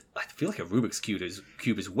things. I feel like a Rubik's Cube is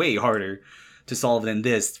way harder to solve than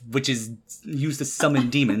this, which is used to summon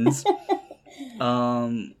demons.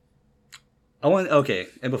 Okay,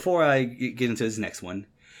 and before I get into this next one,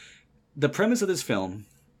 the premise of this film,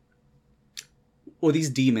 well, these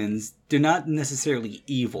demons, they're not necessarily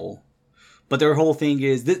evil, but their whole thing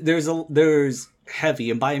is there's heavy,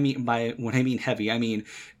 and when I mean heavy, I mean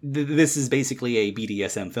this is basically a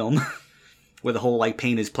BDSM film. Where the whole, like,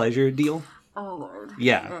 pain is pleasure deal. Oh, Lord.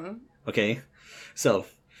 Yeah. Okay. So,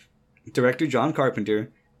 director John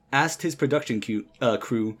Carpenter asked his production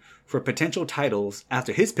crew for potential titles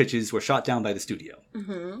after his pitches were shot down by the studio.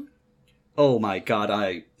 Mm-hmm. Oh, my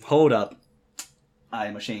God. Hold up. I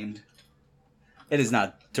am ashamed. It is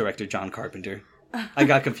not director John Carpenter. I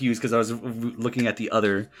got confused because I was looking at the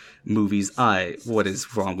other movies. What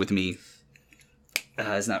is wrong with me?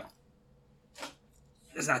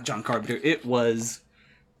 It's not John Carpenter. It was...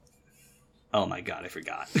 Oh my God, I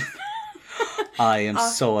forgot. I am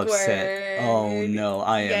so upset. Oh no,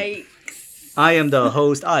 Yikes. I am the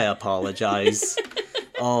host. I apologize.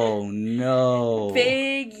 Oh no.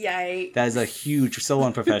 Big yikes. That is so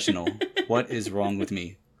unprofessional. What is wrong with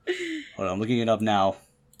me? Hold on, I'm looking it up now.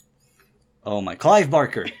 Oh my... Clive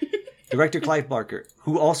Barker. Director Clive Barker,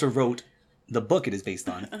 who also wrote the book it is based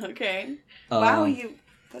on. Okay. Wow,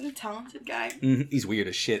 what a talented guy. He's weird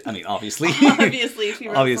as shit. I mean, obviously. Obviously, if he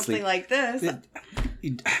wrote something like this. I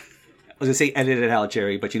was going to say edit it out,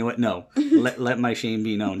 Jerry, but you know what? No. Let my shame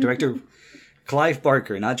be known. Director Clive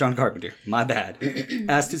Barker, not John Carpenter, my bad,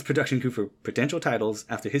 asked his production crew for potential titles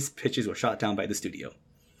after his pitches were shot down by the studio.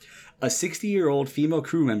 A 60-year-old female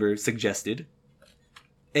crew member suggested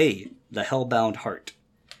A. The Hellbound Heart.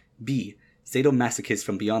 B. Sadomasochist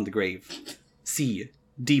from Beyond the Grave. C.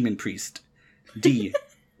 Demon Priest. D.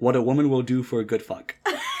 What a Woman Will Do for a Good Fuck.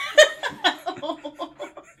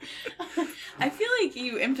 I feel like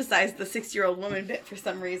you emphasized the 6-year-old woman bit for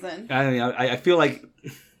some reason. I feel like...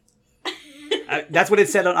 that's what it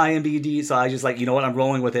said on IMDb, so I just like, you know what, I'm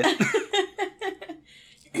rolling with it.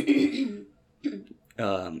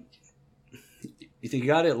 You think you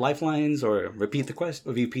got it? Lifelines or repeat the question?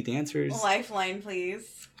 Or repeat the answers? Lifeline,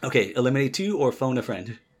 please. Okay, eliminate 2 or phone a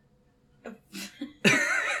friend.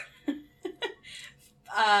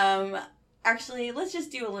 Actually, let's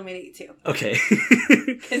just do eliminate 2. Okay.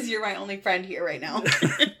 Because you're my only friend here right now.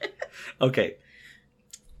 Okay.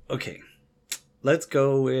 Let's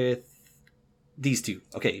go with these 2.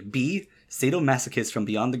 Okay, B, Sadomasochist from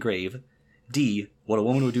Beyond the Grave. D, What a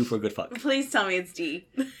Woman Would Do for a Good Fuck. Please tell me it's D.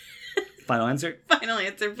 Final answer? Final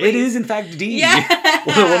answer, please. It is, in fact, D. Yeah!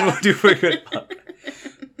 What a Woman Would Do for a Good Fuck.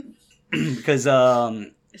 Because,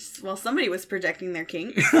 well, somebody was projecting their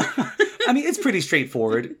kink. I mean, it's pretty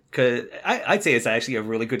straightforward. Cause I'd say it's actually a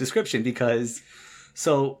really good description because...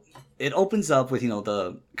 So, it opens up with,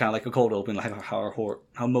 the kind of like a cold open, like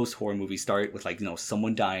how most horror movies start with, like,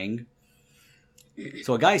 someone dying.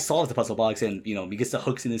 So a guy solves the puzzle box and, he gets the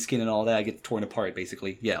hooks in his skin and all that, gets torn apart,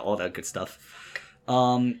 basically. Yeah, all that good stuff.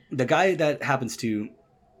 The guy that happens to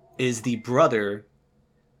is the brother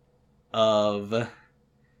of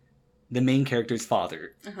the main character's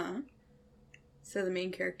father. Uh-huh. So the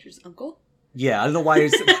main character's uncle? Yeah, I don't know why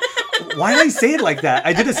why did I say it like that?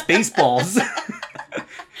 I did a Spaceballs.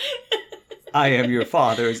 I am your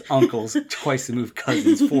father's uncle's twice removed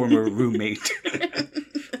cousin's former roommate.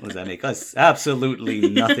 What does that make us? Absolutely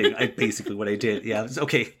nothing. Basically what I did. Yeah,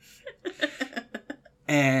 okay.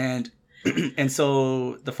 And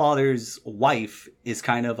so the father's wife is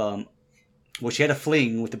kind of she had a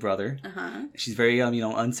fling with the brother. Uh-huh. She's very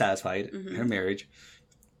unsatisfied in her marriage.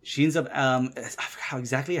 She ends up I forgot how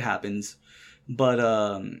exactly it happens, but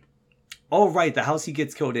the house he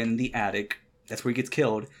gets killed in, the attic, that's where he gets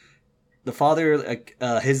killed. The father,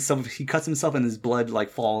 he cuts himself and his blood,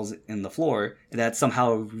 falls in the floor, and that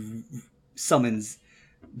somehow summons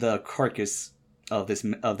the carcass of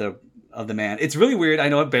the man. It's really weird. I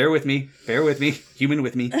know. Bear with me. Human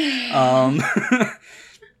with me.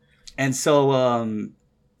 And so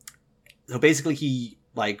basically he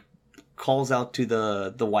calls out to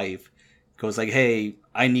the wife, goes like, "Hey,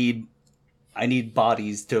 I need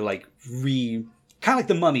bodies to kind of like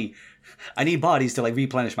the mummy. I need bodies to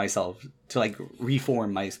replenish myself, to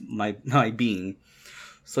reform my being."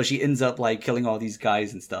 So she ends up killing all these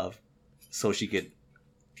guys and stuff, so she could,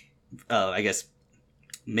 I guess,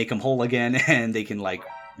 make them whole again, and they can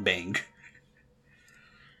bang.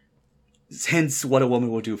 Hence, what a woman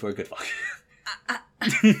will do for a good fuck.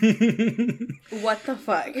 What the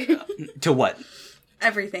fuck? To what?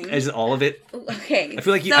 Everything. Is it all of it? Okay. I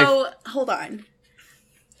feel like hold on.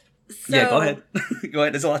 Yeah, go ahead. Go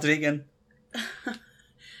ahead. There's a lot to take in.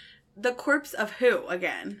 The corpse of who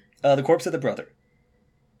again? The corpse of the brother.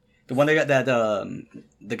 The one that got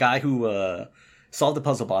the guy who solved the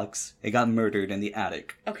puzzle box. He got murdered in the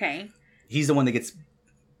attic. Okay. He's the one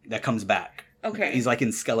that comes back. Okay. He's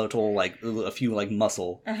in skeletal, a few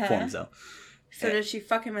muscle forms though. So did she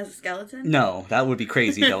fuck him as a skeleton? No, that would be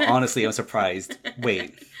crazy though. Honestly, I'm surprised.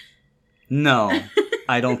 Wait. No,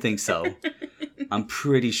 I don't think so. I'm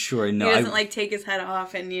pretty sure no. He doesn't take his head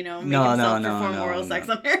off and make himself perform oral sex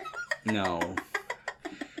on her. No.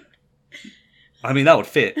 I mean that would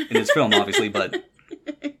fit in this film, obviously, but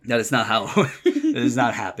that is not how. It does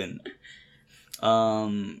not happen.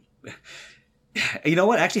 You know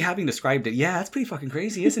what? Actually, having described it, yeah, that's pretty fucking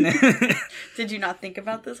crazy, isn't it? Did you not think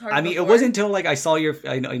about this hard? I mean, before? It wasn't until I saw your.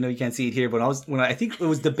 I know you can't see it here, but I think it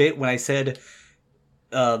was the bit when I said,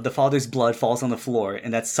 the father's blood falls on the floor,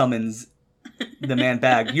 and that summons the man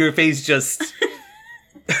back. Your face just.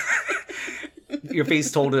 Your face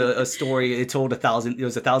told a story. It told 1,000. There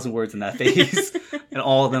was 1,000 words in that face, and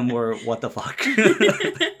all of them were "What the fuck."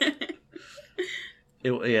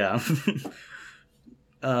 Yeah.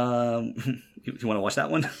 You want to watch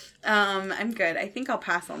that one? I'm good. I think I'll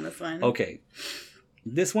pass on this one. Okay.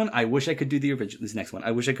 This one, I wish I could do the original. This next one,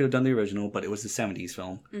 I wish I could have done the original, but it was the 70s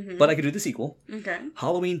film. Mm-hmm. But I could do the sequel. Okay.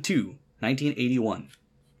 Halloween 2, 1981.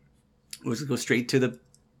 We'll just go straight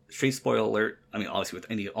spoiler alert. I mean, obviously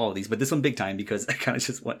with all of these, but this one big time because I kind of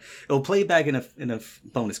just want... It'll play back in a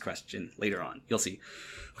bonus question later on. You'll see.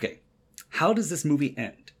 Okay. How does this movie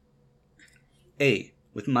end? A.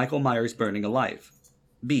 With Michael Myers burning alive.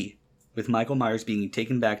 B. With Michael Myers being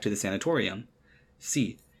taken back to the sanatorium.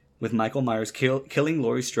 C. With Michael Myers killing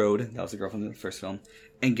Laurie Strode, that was the girl from the first film,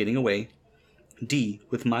 and getting away. D.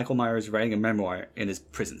 With Michael Myers writing a memoir in his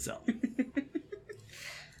prison cell.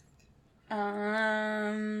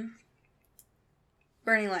 Burning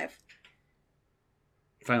alive.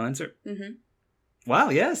 Final answer? Mm-hmm. Wow,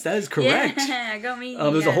 yes, that is correct. Yeah, got me.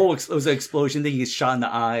 It was it was an explosion thing. He gets shot in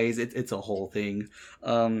the eyes. It's a whole thing.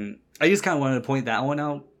 I just kind of wanted to point that one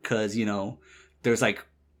out because, you know, there's like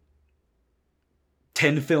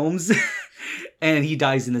 10 films and he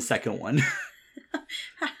dies in the second one.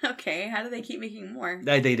 Okay, how do they keep making more?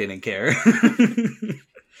 They didn't care.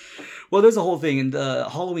 Well, there's a whole thing in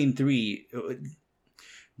Halloween 3.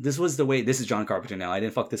 This is John Carpenter now. I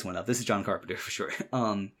didn't fuck this one up. This is John Carpenter for sure.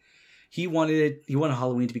 He wanted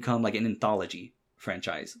Halloween to become like an anthology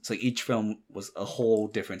franchise. So each film was a whole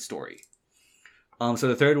different story. So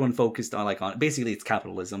the third one focused on basically it's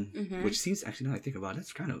capitalism, which seems, actually, now I think about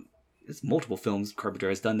it, it's multiple films Carpenter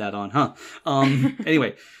has done that on, huh?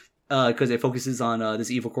 Anyway, because it focuses on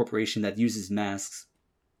this evil corporation that uses masks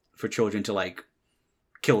for children to like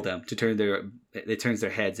kill them, it turns their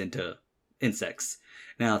heads into insects.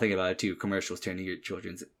 Now thinking about it too, commercials turning your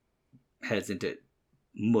children's heads into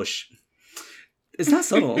mush. It's not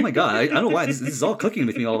subtle. Oh my god, I don't know why this is all clicking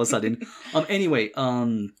with me all of a sudden. Anyway,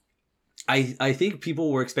 I think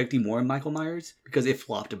people were expecting more of Michael Myers because it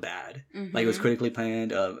flopped bad. Like, it was critically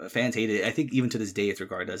panned. Fans hated it. I think even to this day it's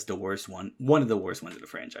regarded as the worst one of the worst ones of the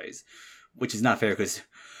franchise, which is not fair because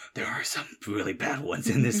there are some really bad ones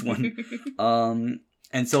in this one.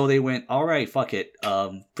 And so they went, all right, fuck it.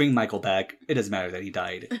 Bring Michael back. It doesn't matter that he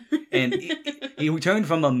died. And he returned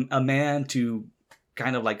from a man to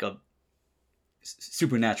kind of like a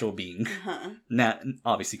supernatural being. Not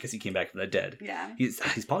obviously because he came back from the dead. Yeah. He's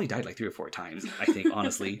probably died like 3 or 4 times, I think,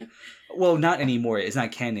 honestly. Well, not anymore. It's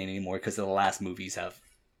not canon anymore because the last movies have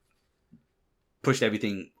pushed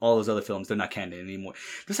everything. All those other films, they're not canon anymore.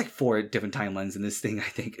 There's like 4 different timelines in this thing, I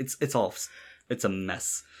think. It's a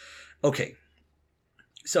mess. Okay.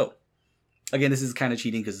 So, again, this is kind of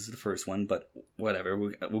cheating because this is the first one, but whatever.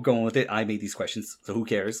 We're going with it. I made these questions, so who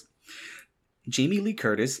cares? Jamie Lee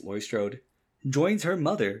Curtis, Laurie Strode, joins her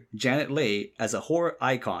mother, Janet Leigh, as a horror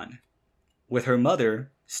icon, with her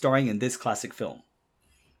mother starring in this classic film.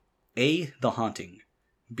 A. The Haunting.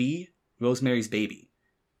 B. Rosemary's Baby.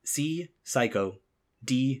 C. Psycho.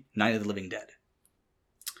 D. Night of the Living Dead.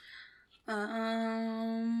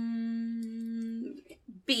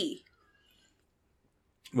 B.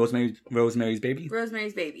 Rosemary's Baby?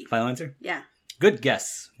 Rosemary's Baby. Final answer? Yeah. Good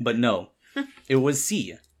guess, but no. It was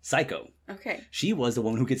C. Psycho. Okay. She was the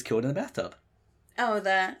woman who gets killed in the bathtub. Oh,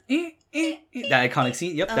 that iconic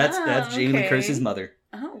scene. Yep, that's Jamie Lee Curtis's mother.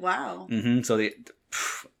 Oh, wow. So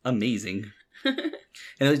amazing. And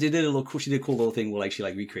they did a little cool. She did a cool little thing where she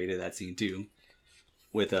recreated that scene too,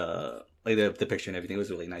 with the picture and everything. It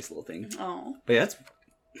was a really nice little thing. Oh. But yeah,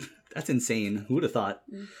 that's insane. Who would have thought?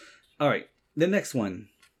 All right, the next one.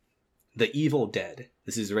 The Evil Dead.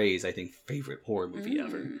 This is Ray's, I think, favorite horror movie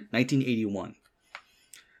ever. 1981.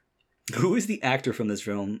 Who is the actor from this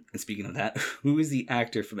film? And speaking of that, who is the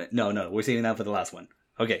actor from it? No, we're saving that for the last one.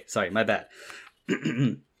 Okay, sorry, my bad.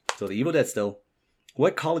 So The Evil Dead still.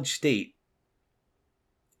 What college state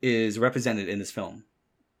is represented in this film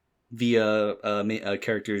via a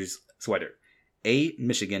character's sweater? A.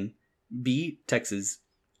 Michigan. B. Texas.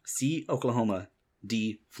 C. Oklahoma.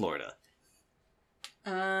 D. Florida.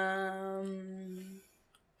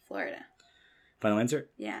 Florida. Final answer?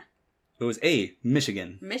 Yeah. It was A.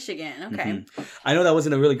 Michigan. Michigan. Okay. I know that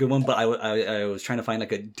wasn't a really good one, but I was trying to find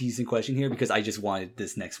a decent question here because I just wanted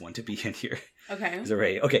this next one to be in here. Okay. It was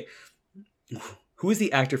Ray. Okay. Who is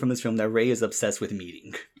the actor from this film that Ray is obsessed with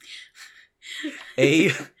meeting?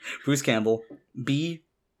 A. Bruce Campbell. B.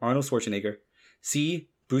 Arnold Schwarzenegger. C.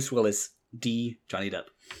 Bruce Willis. D. Johnny Depp.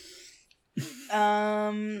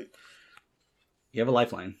 You have a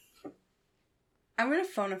lifeline. I'm going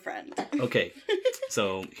to phone a friend. Okay.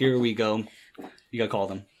 So here we go. You got to call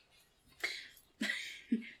them.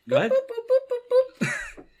 Go ahead. Boop, boop, boop, boop,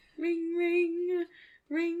 boop. Ring, ring.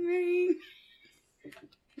 Ring, ring.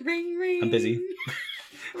 Ring, ring. I'm busy.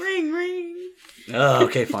 Ring, ring. Oh,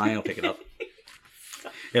 okay, fine. I'll pick it up.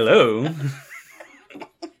 Hello.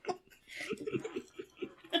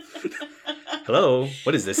 Hello.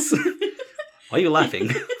 What is this? Why are you laughing?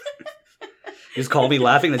 You just call me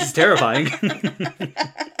laughing? This is terrifying.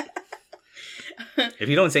 If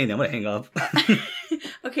you don't say anything, I'm going to hang up.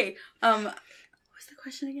 Okay. What's the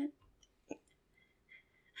question again?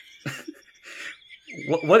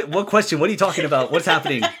 What question? What are you talking about? What's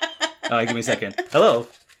happening? All right, give me a second. Hello.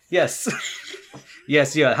 Yes.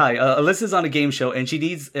 Yes, yeah, hi. Alyssa's on a game show, and she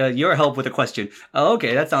needs your help with a question. Oh,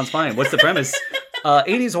 okay, that sounds fine. What's the premise?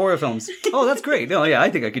 80s horror films. Oh, that's great. No, yeah, I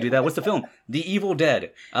think I could do that. What's the film? The Evil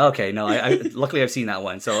Dead. Okay, no, I luckily I've seen that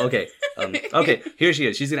one. So, okay. Okay, here she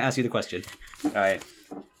is. She's going to ask you the question. All right.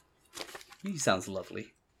 He sounds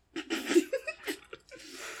lovely.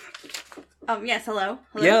 Yes, hello?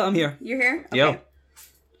 Yeah, I'm here. You're here? Okay. Yo.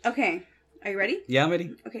 Okay. Are you ready? Yeah, I'm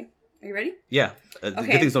ready. Okay. Are you ready? Yeah. The good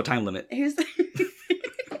thing there's no time limit. Here's the...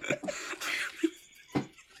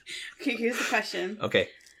 Okay, here's the question. Okay.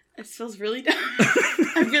 It feels really dumb.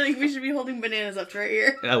 I feel like we should be holding bananas up to our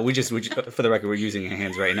ear. We just, for the record, we're using our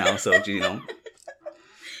hands right now, so, you know.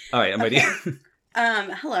 All right, I'm ready.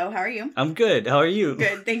 Hello, how are you? I'm good. How are you?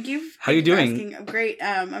 Good, thank you. How are you doing? I'm great.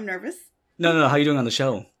 I'm nervous. No. How are you doing on the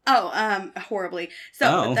show? Oh, horribly.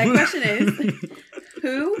 So, that question is,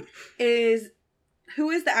 who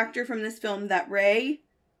is the actor from this film that Ray,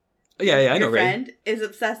 I know Ray, friend, is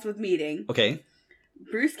obsessed with meeting? Okay.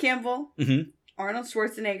 Bruce Campbell, Arnold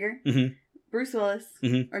Schwarzenegger, Bruce Willis,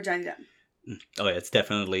 or Johnny Depp? Oh, yeah, it's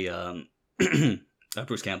definitely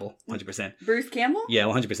Bruce Campbell, 100%. Bruce Campbell? Yeah,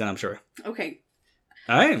 100%, I'm sure. Okay.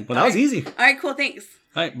 All right, well, that was easy. All right, cool, thanks.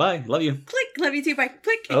 All right, bye. Love you. Click. Love you too, bye.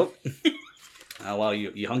 Click. Oh. Oh, wow,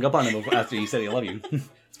 you hung up on him after you said I love you.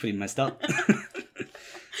 It's pretty messed up.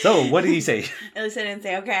 So, what did he say? At least I didn't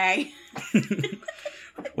say okay.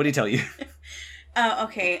 What did he tell you? Oh,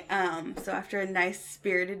 okay. So after a nice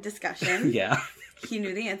spirited discussion, yeah, he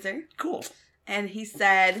knew the answer. Cool. And he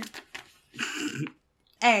said,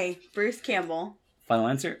 A, Bruce Campbell. Final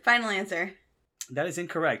answer? Final answer. That is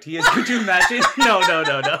incorrect. He is. Could you imagine? No.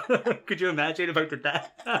 Could you imagine if I did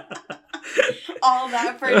that? All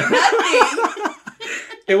that for nothing.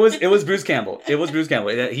 It was Bruce Campbell. It was Bruce Campbell.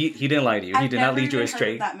 He didn't lie to you. He did not lead you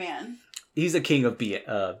astray. That man. He's a king of B.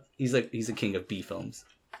 He's a king of B films.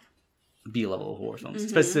 B-level horror films,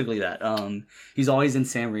 specifically that. He's always in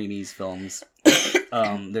Sam Raimi's films,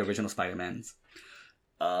 the original Spider-Mans.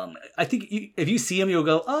 I think if you see him, you'll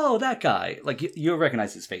go, "Oh, that guy!" Like you'll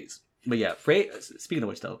recognize his face. But yeah, Ray. Speaking of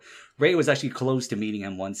which, though, Ray was actually close to meeting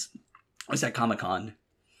him once. I was at Comic-Con,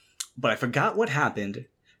 but I forgot what happened.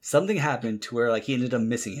 Something happened to where like he ended up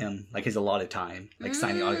missing him, like his allotted time, like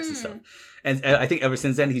signing autographs and stuff. And I think ever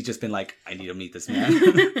since then, he's just been like, "I need to meet this man."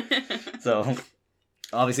 So.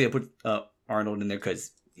 Obviously, I put Arnold in there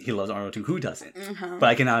because he loves Arnold too. Who doesn't? But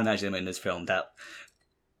I cannot imagine him in this film. That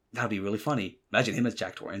would be really funny. Imagine him as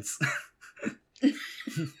Jack Torrance.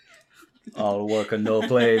 All work and no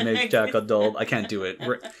play make Jack a dull. I can't do it.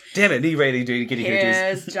 Damn it! Need ready to get here.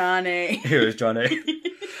 Here's Johnny. Here's Johnny.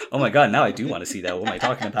 Oh my god! Now I do want to see that. What am I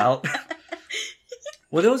talking about?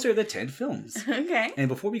 Well, those are the 10 films. Okay. And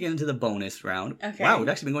before we get into the bonus round, wow, we've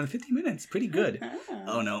actually been going 50 minutes. Pretty good.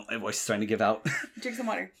 Oh no, my voice is starting to give out. Drink some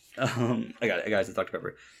water. I got it. Guys, it's Dr.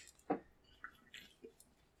 Pepper.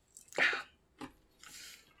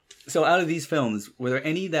 So out of these films, were there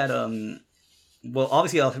any that, well,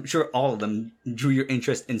 obviously I'm sure all of them drew your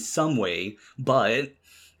interest in some way, but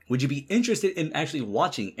would you be interested in actually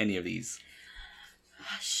watching any of these?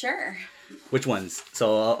 Sure. Which ones?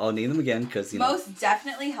 So I'll name them again because most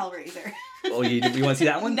definitely Hellraiser. Oh, you want to see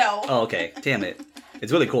that one? No. Oh, okay. Damn it!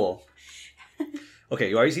 It's really cool. Okay,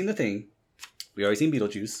 you already seen The Thing. We already seen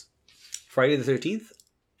Beetlejuice. Friday the 13th.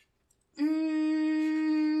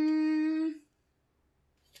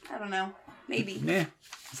 I don't know. Maybe. Meh.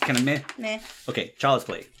 It's kind of meh. Meh. Okay, Child's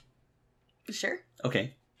Play. Sure.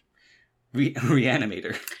 Okay.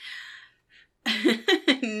 Reanimator.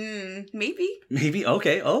 Maybe. Maybe.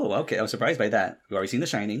 Okay. Oh, okay. I was surprised by that. We've already seen The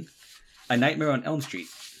Shining. A Nightmare on Elm Street.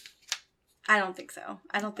 I don't think so.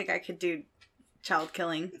 I don't think I could do child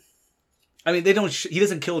killing. I mean, they don't. He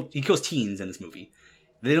doesn't kill. He kills teens in this movie.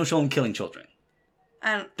 They don't show him killing children.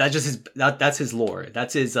 That's just his. That's his lore.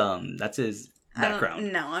 That's his. That's his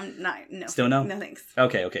background. No, I'm not. No. Still no. No thanks.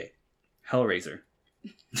 Okay. Hellraiser.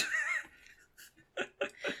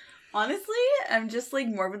 Honestly, I'm just like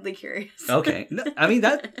morbidly curious. Okay. No, I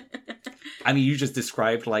mean, you just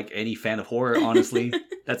described like any fan of horror, honestly.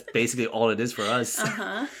 That's basically all it is for us.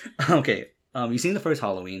 Uh-huh. Okay. You've seen the first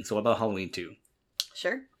Halloween, so what about Halloween 2?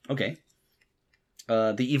 Sure. Okay.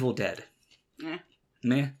 The Evil Dead.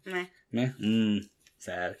 Meh.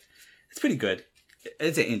 Sad. It's pretty good.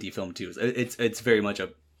 It's an indie film too. It's very much a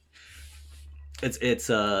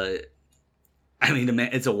I mean,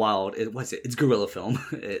 it's a wild. It's guerrilla film.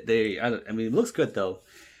 I mean, it looks good though.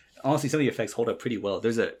 Honestly, some of the effects hold up pretty well.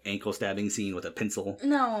 There's an ankle stabbing scene with a pencil.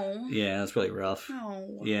 No. Yeah, it's really rough.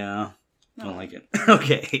 No. Yeah, no. I don't like it.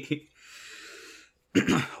 Okay.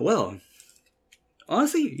 Well,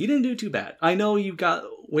 Honestly, you didn't do too bad. I know you got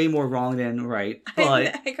way more wrong than right,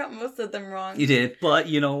 but... I got most of them wrong. You did, but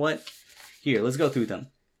you know what? Here, let's go through them.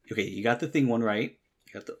 Okay, you got the Thing one right.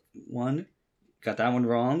 You got the one. Got that one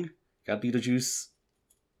wrong. Got Beetlejuice.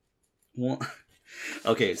 One.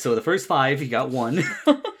 Okay, so the first 5, you got 1.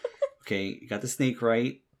 Okay, you got the Snake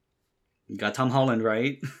right. You got Tom Holland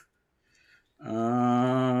right.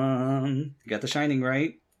 You got The Shining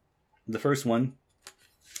right. The first one.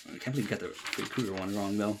 I can't believe you got the Freddy Krueger one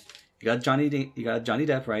wrong though. You got Johnny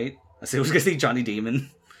Depp right. I was gonna say Johnny Damon.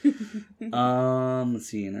 Let's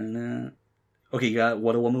see. Okay, you got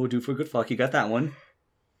What a Woman Would Do for a Good Fuck. You got that one.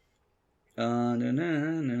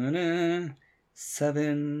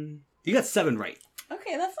 7. You got 7 right.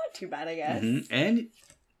 Okay, that's not too bad, I guess. Mm-hmm. And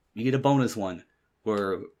you get a bonus one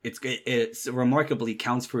where it's remarkably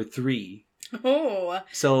counts for 3. Oh.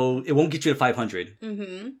 So it won't get you to 500.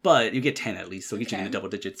 Mm-hmm. But you get 10 at least, so get you into double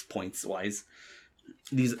digits points wise.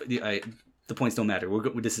 The points don't matter.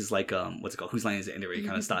 This is like what's it called? Whose Line Is It Anyway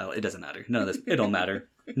kind of style. It doesn't matter. None of this. It don't matter.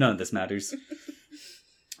 None of this matters.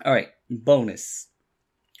 All right, bonus.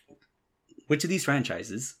 Which of these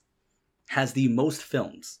franchises has the most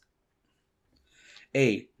films?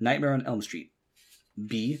 A. Nightmare on Elm Street.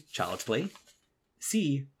 B. Child's Play.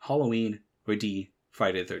 C. Halloween. Or D.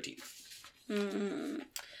 Friday the 13th.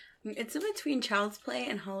 It's in between Child's Play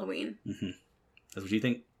and Halloween. Mm-hmm. That's what you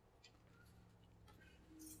think?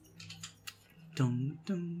 I'm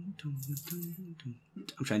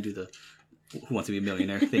trying to do the Who Wants to Be a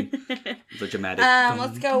Millionaire thing. The dramatic.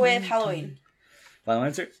 Let's go with Halloween. Final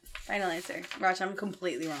answer? Final answer. Roch, I'm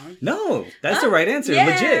completely wrong. No, that's the right answer.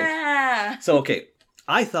 Yeah! Legit. So, okay.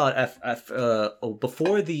 I thought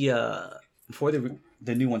before the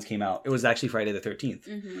new ones came out, it was actually Friday the 13th.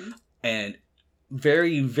 Mm-hmm. And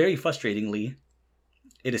very, very frustratingly,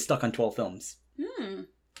 it is stuck on 12 films.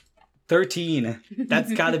 13.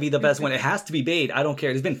 That's got to be the best one. It has to be Bait. I don't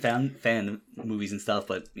care. There's been fan movies and stuff,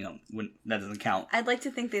 but that doesn't count. I'd like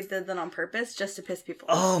to think they did that on purpose just to piss people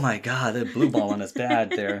off. Oh my god, the blue ball on us bad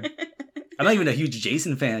there. I'm not even a huge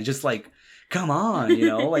Jason fan. Just like, come on,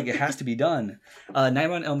 like it has to be done.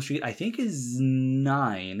 Nightmare on Elm Street, I think, is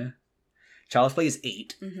 9. Child's Play is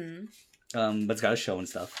 8. Mm-hmm. But it's got a show and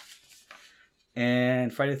stuff.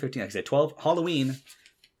 And Friday the 13th, like I said, 12. Halloween,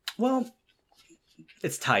 well,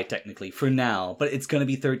 it's tied technically for now, but it's going to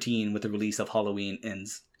be 13 with the release of Halloween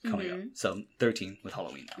Ends coming up. So 13 with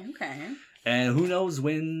Halloween now. Okay. And who knows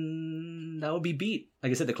when that would be beat.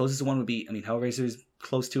 Like I said, the closest one would be, Hellraiser is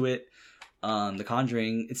close to it. The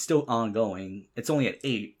Conjuring, it's still ongoing. It's only at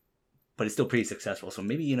 8, but it's still pretty successful. So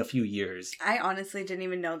maybe in a few years. I honestly didn't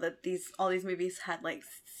even know that all these movies had like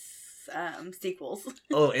sequels.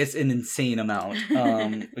 Oh, it's an insane amount.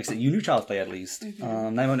 Like I said, you knew Child's Play at least.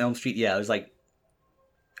 Nightmare on Elm Street, yeah, there's like,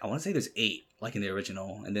 I want to say there's 8, like in the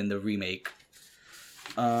original, and then the remake.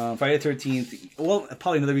 Friday the 13th, well,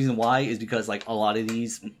 probably another reason why is because like a lot of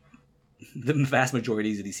these, the vast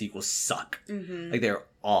majority of these sequels suck. Like they're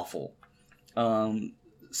awful.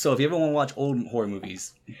 So if you ever want to watch old horror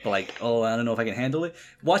movies, but like, oh, I don't know if I can handle it,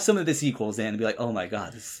 watch some of the sequels and be like, oh my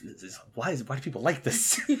god, this is why do people like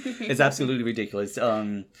this? It's absolutely ridiculous.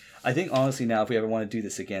 I think honestly now, if we ever want to do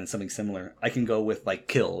this again, something similar, I can go with like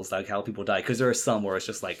kills, like how people die, because there are some where it's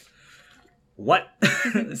just like, what?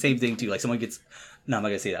 Same thing too. Like someone gets. No, I'm not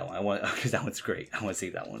gonna say that one. Because that one's great. I want to say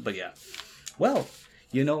that one. But yeah. Well,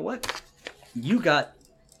 you know what? You got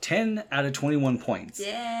 10 out of 21 points.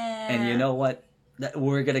 Yeah. And you know what?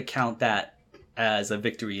 We're gonna count that as a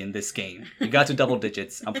victory in this game. You got to double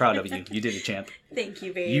digits. I'm proud of you. You did it, champ. Thank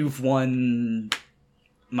you, babe. You've won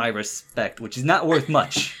my respect, which is not worth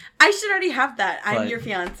much. I should already have that. I'm your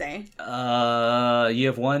fiance. You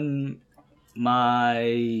have won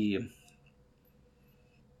my.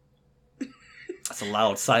 That's a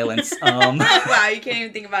loud silence. Wow, you can't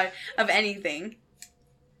even think of anything.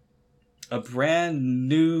 A brand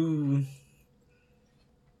new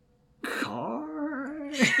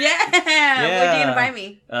car? Yeah! What are you gonna buy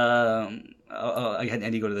me? I had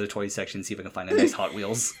Andy go to the toy section and see if I can find a nice Hot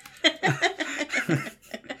Wheels.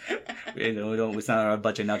 It's not our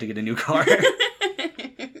budget now to get a new car.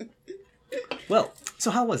 Well,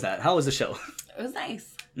 so how was that? How was the show? It was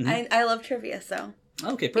nice. I love trivia, so...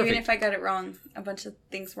 Okay, perfect. Even if I got it wrong, a bunch of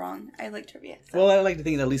things wrong, I like trivia. So. Well, I like to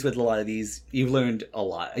think that at least with a lot of these, you've learned a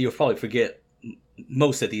lot. You'll probably forget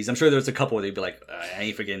most of these. I'm sure there's a couple where they'd be like, I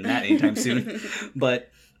ain't forgetting that anytime soon. But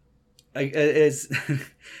as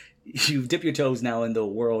you dip your toes now in the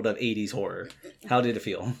world of 80s horror, how did it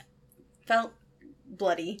feel? Felt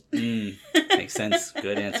bloody. Makes sense.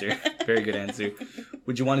 Good answer. Very good answer.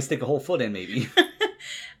 Would you want to stick a whole foot in, maybe?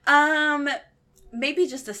 Maybe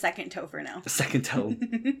just a second toe for now. A second toe.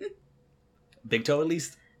 Big toe at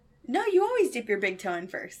least? No, you always dip your big toe in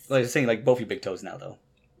first. Well, I was saying like both your big toes now though.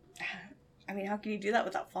 I mean, how can you do that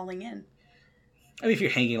without falling in? I mean, if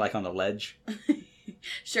you're hanging like on a ledge.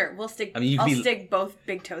 Sure, we'll stick. I mean, I'll stick both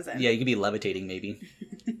big toes in. Yeah, you could be levitating maybe.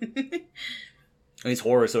 I mean, it's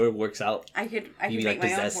horror, so it works out. I could make like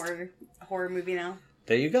my own horror movie now.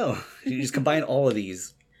 There you go. You just combine all of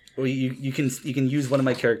these. Or you can use one of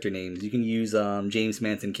my character names. You can use James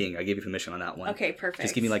Manson King. I gave you permission on that one. Okay, perfect.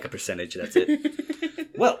 Just give me like a percentage. That's it.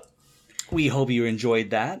 Well, we hope you enjoyed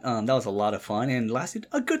that. That was a lot of fun and lasted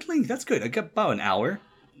a good length. That's good. I got about an hour.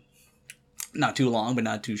 Not too long, but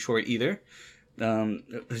not too short either.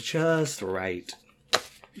 Just right.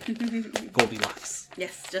 Goldilocks.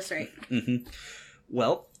 Yes, just right. Mm-hmm.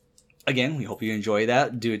 Well, again, we hope you enjoy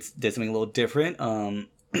that. Did something a little different.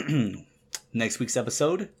 Next week's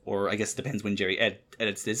episode, or I guess it depends when Jerry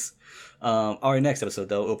edits this. Our next episode,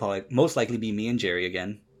 though, will probably most likely be me and Jerry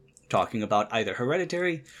again, talking about either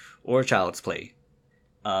Hereditary or Child's Play.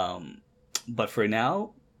 But for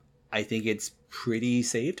now, I think it's pretty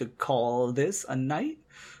safe to call this a night.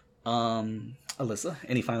 Alyssa,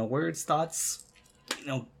 any final words, thoughts,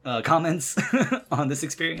 comments on this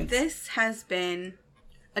experience? This has been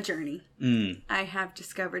a journey. I have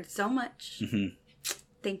discovered so much. Mm-hmm.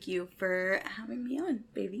 Thank you for having me on,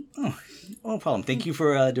 baby. Oh, no problem. Thank you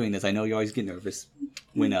for doing this. I know you always get nervous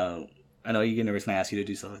when I know you get nervous when I ask you to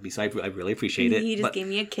do stuff with me, so I really appreciate it. You just gave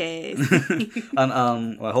me a kiss.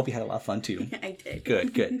 Well, I hope you had a lot of fun too. I did.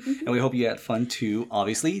 Good. And we hope you had fun too,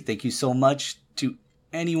 obviously. Thank you so much to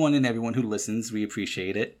anyone and everyone who listens. We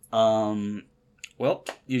appreciate it. Well,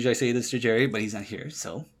 usually I say this to Jerry, but he's not here,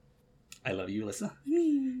 so I love you, Alyssa.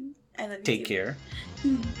 I love you. Take care.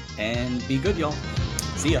 And be good, y'all.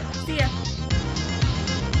 See ya.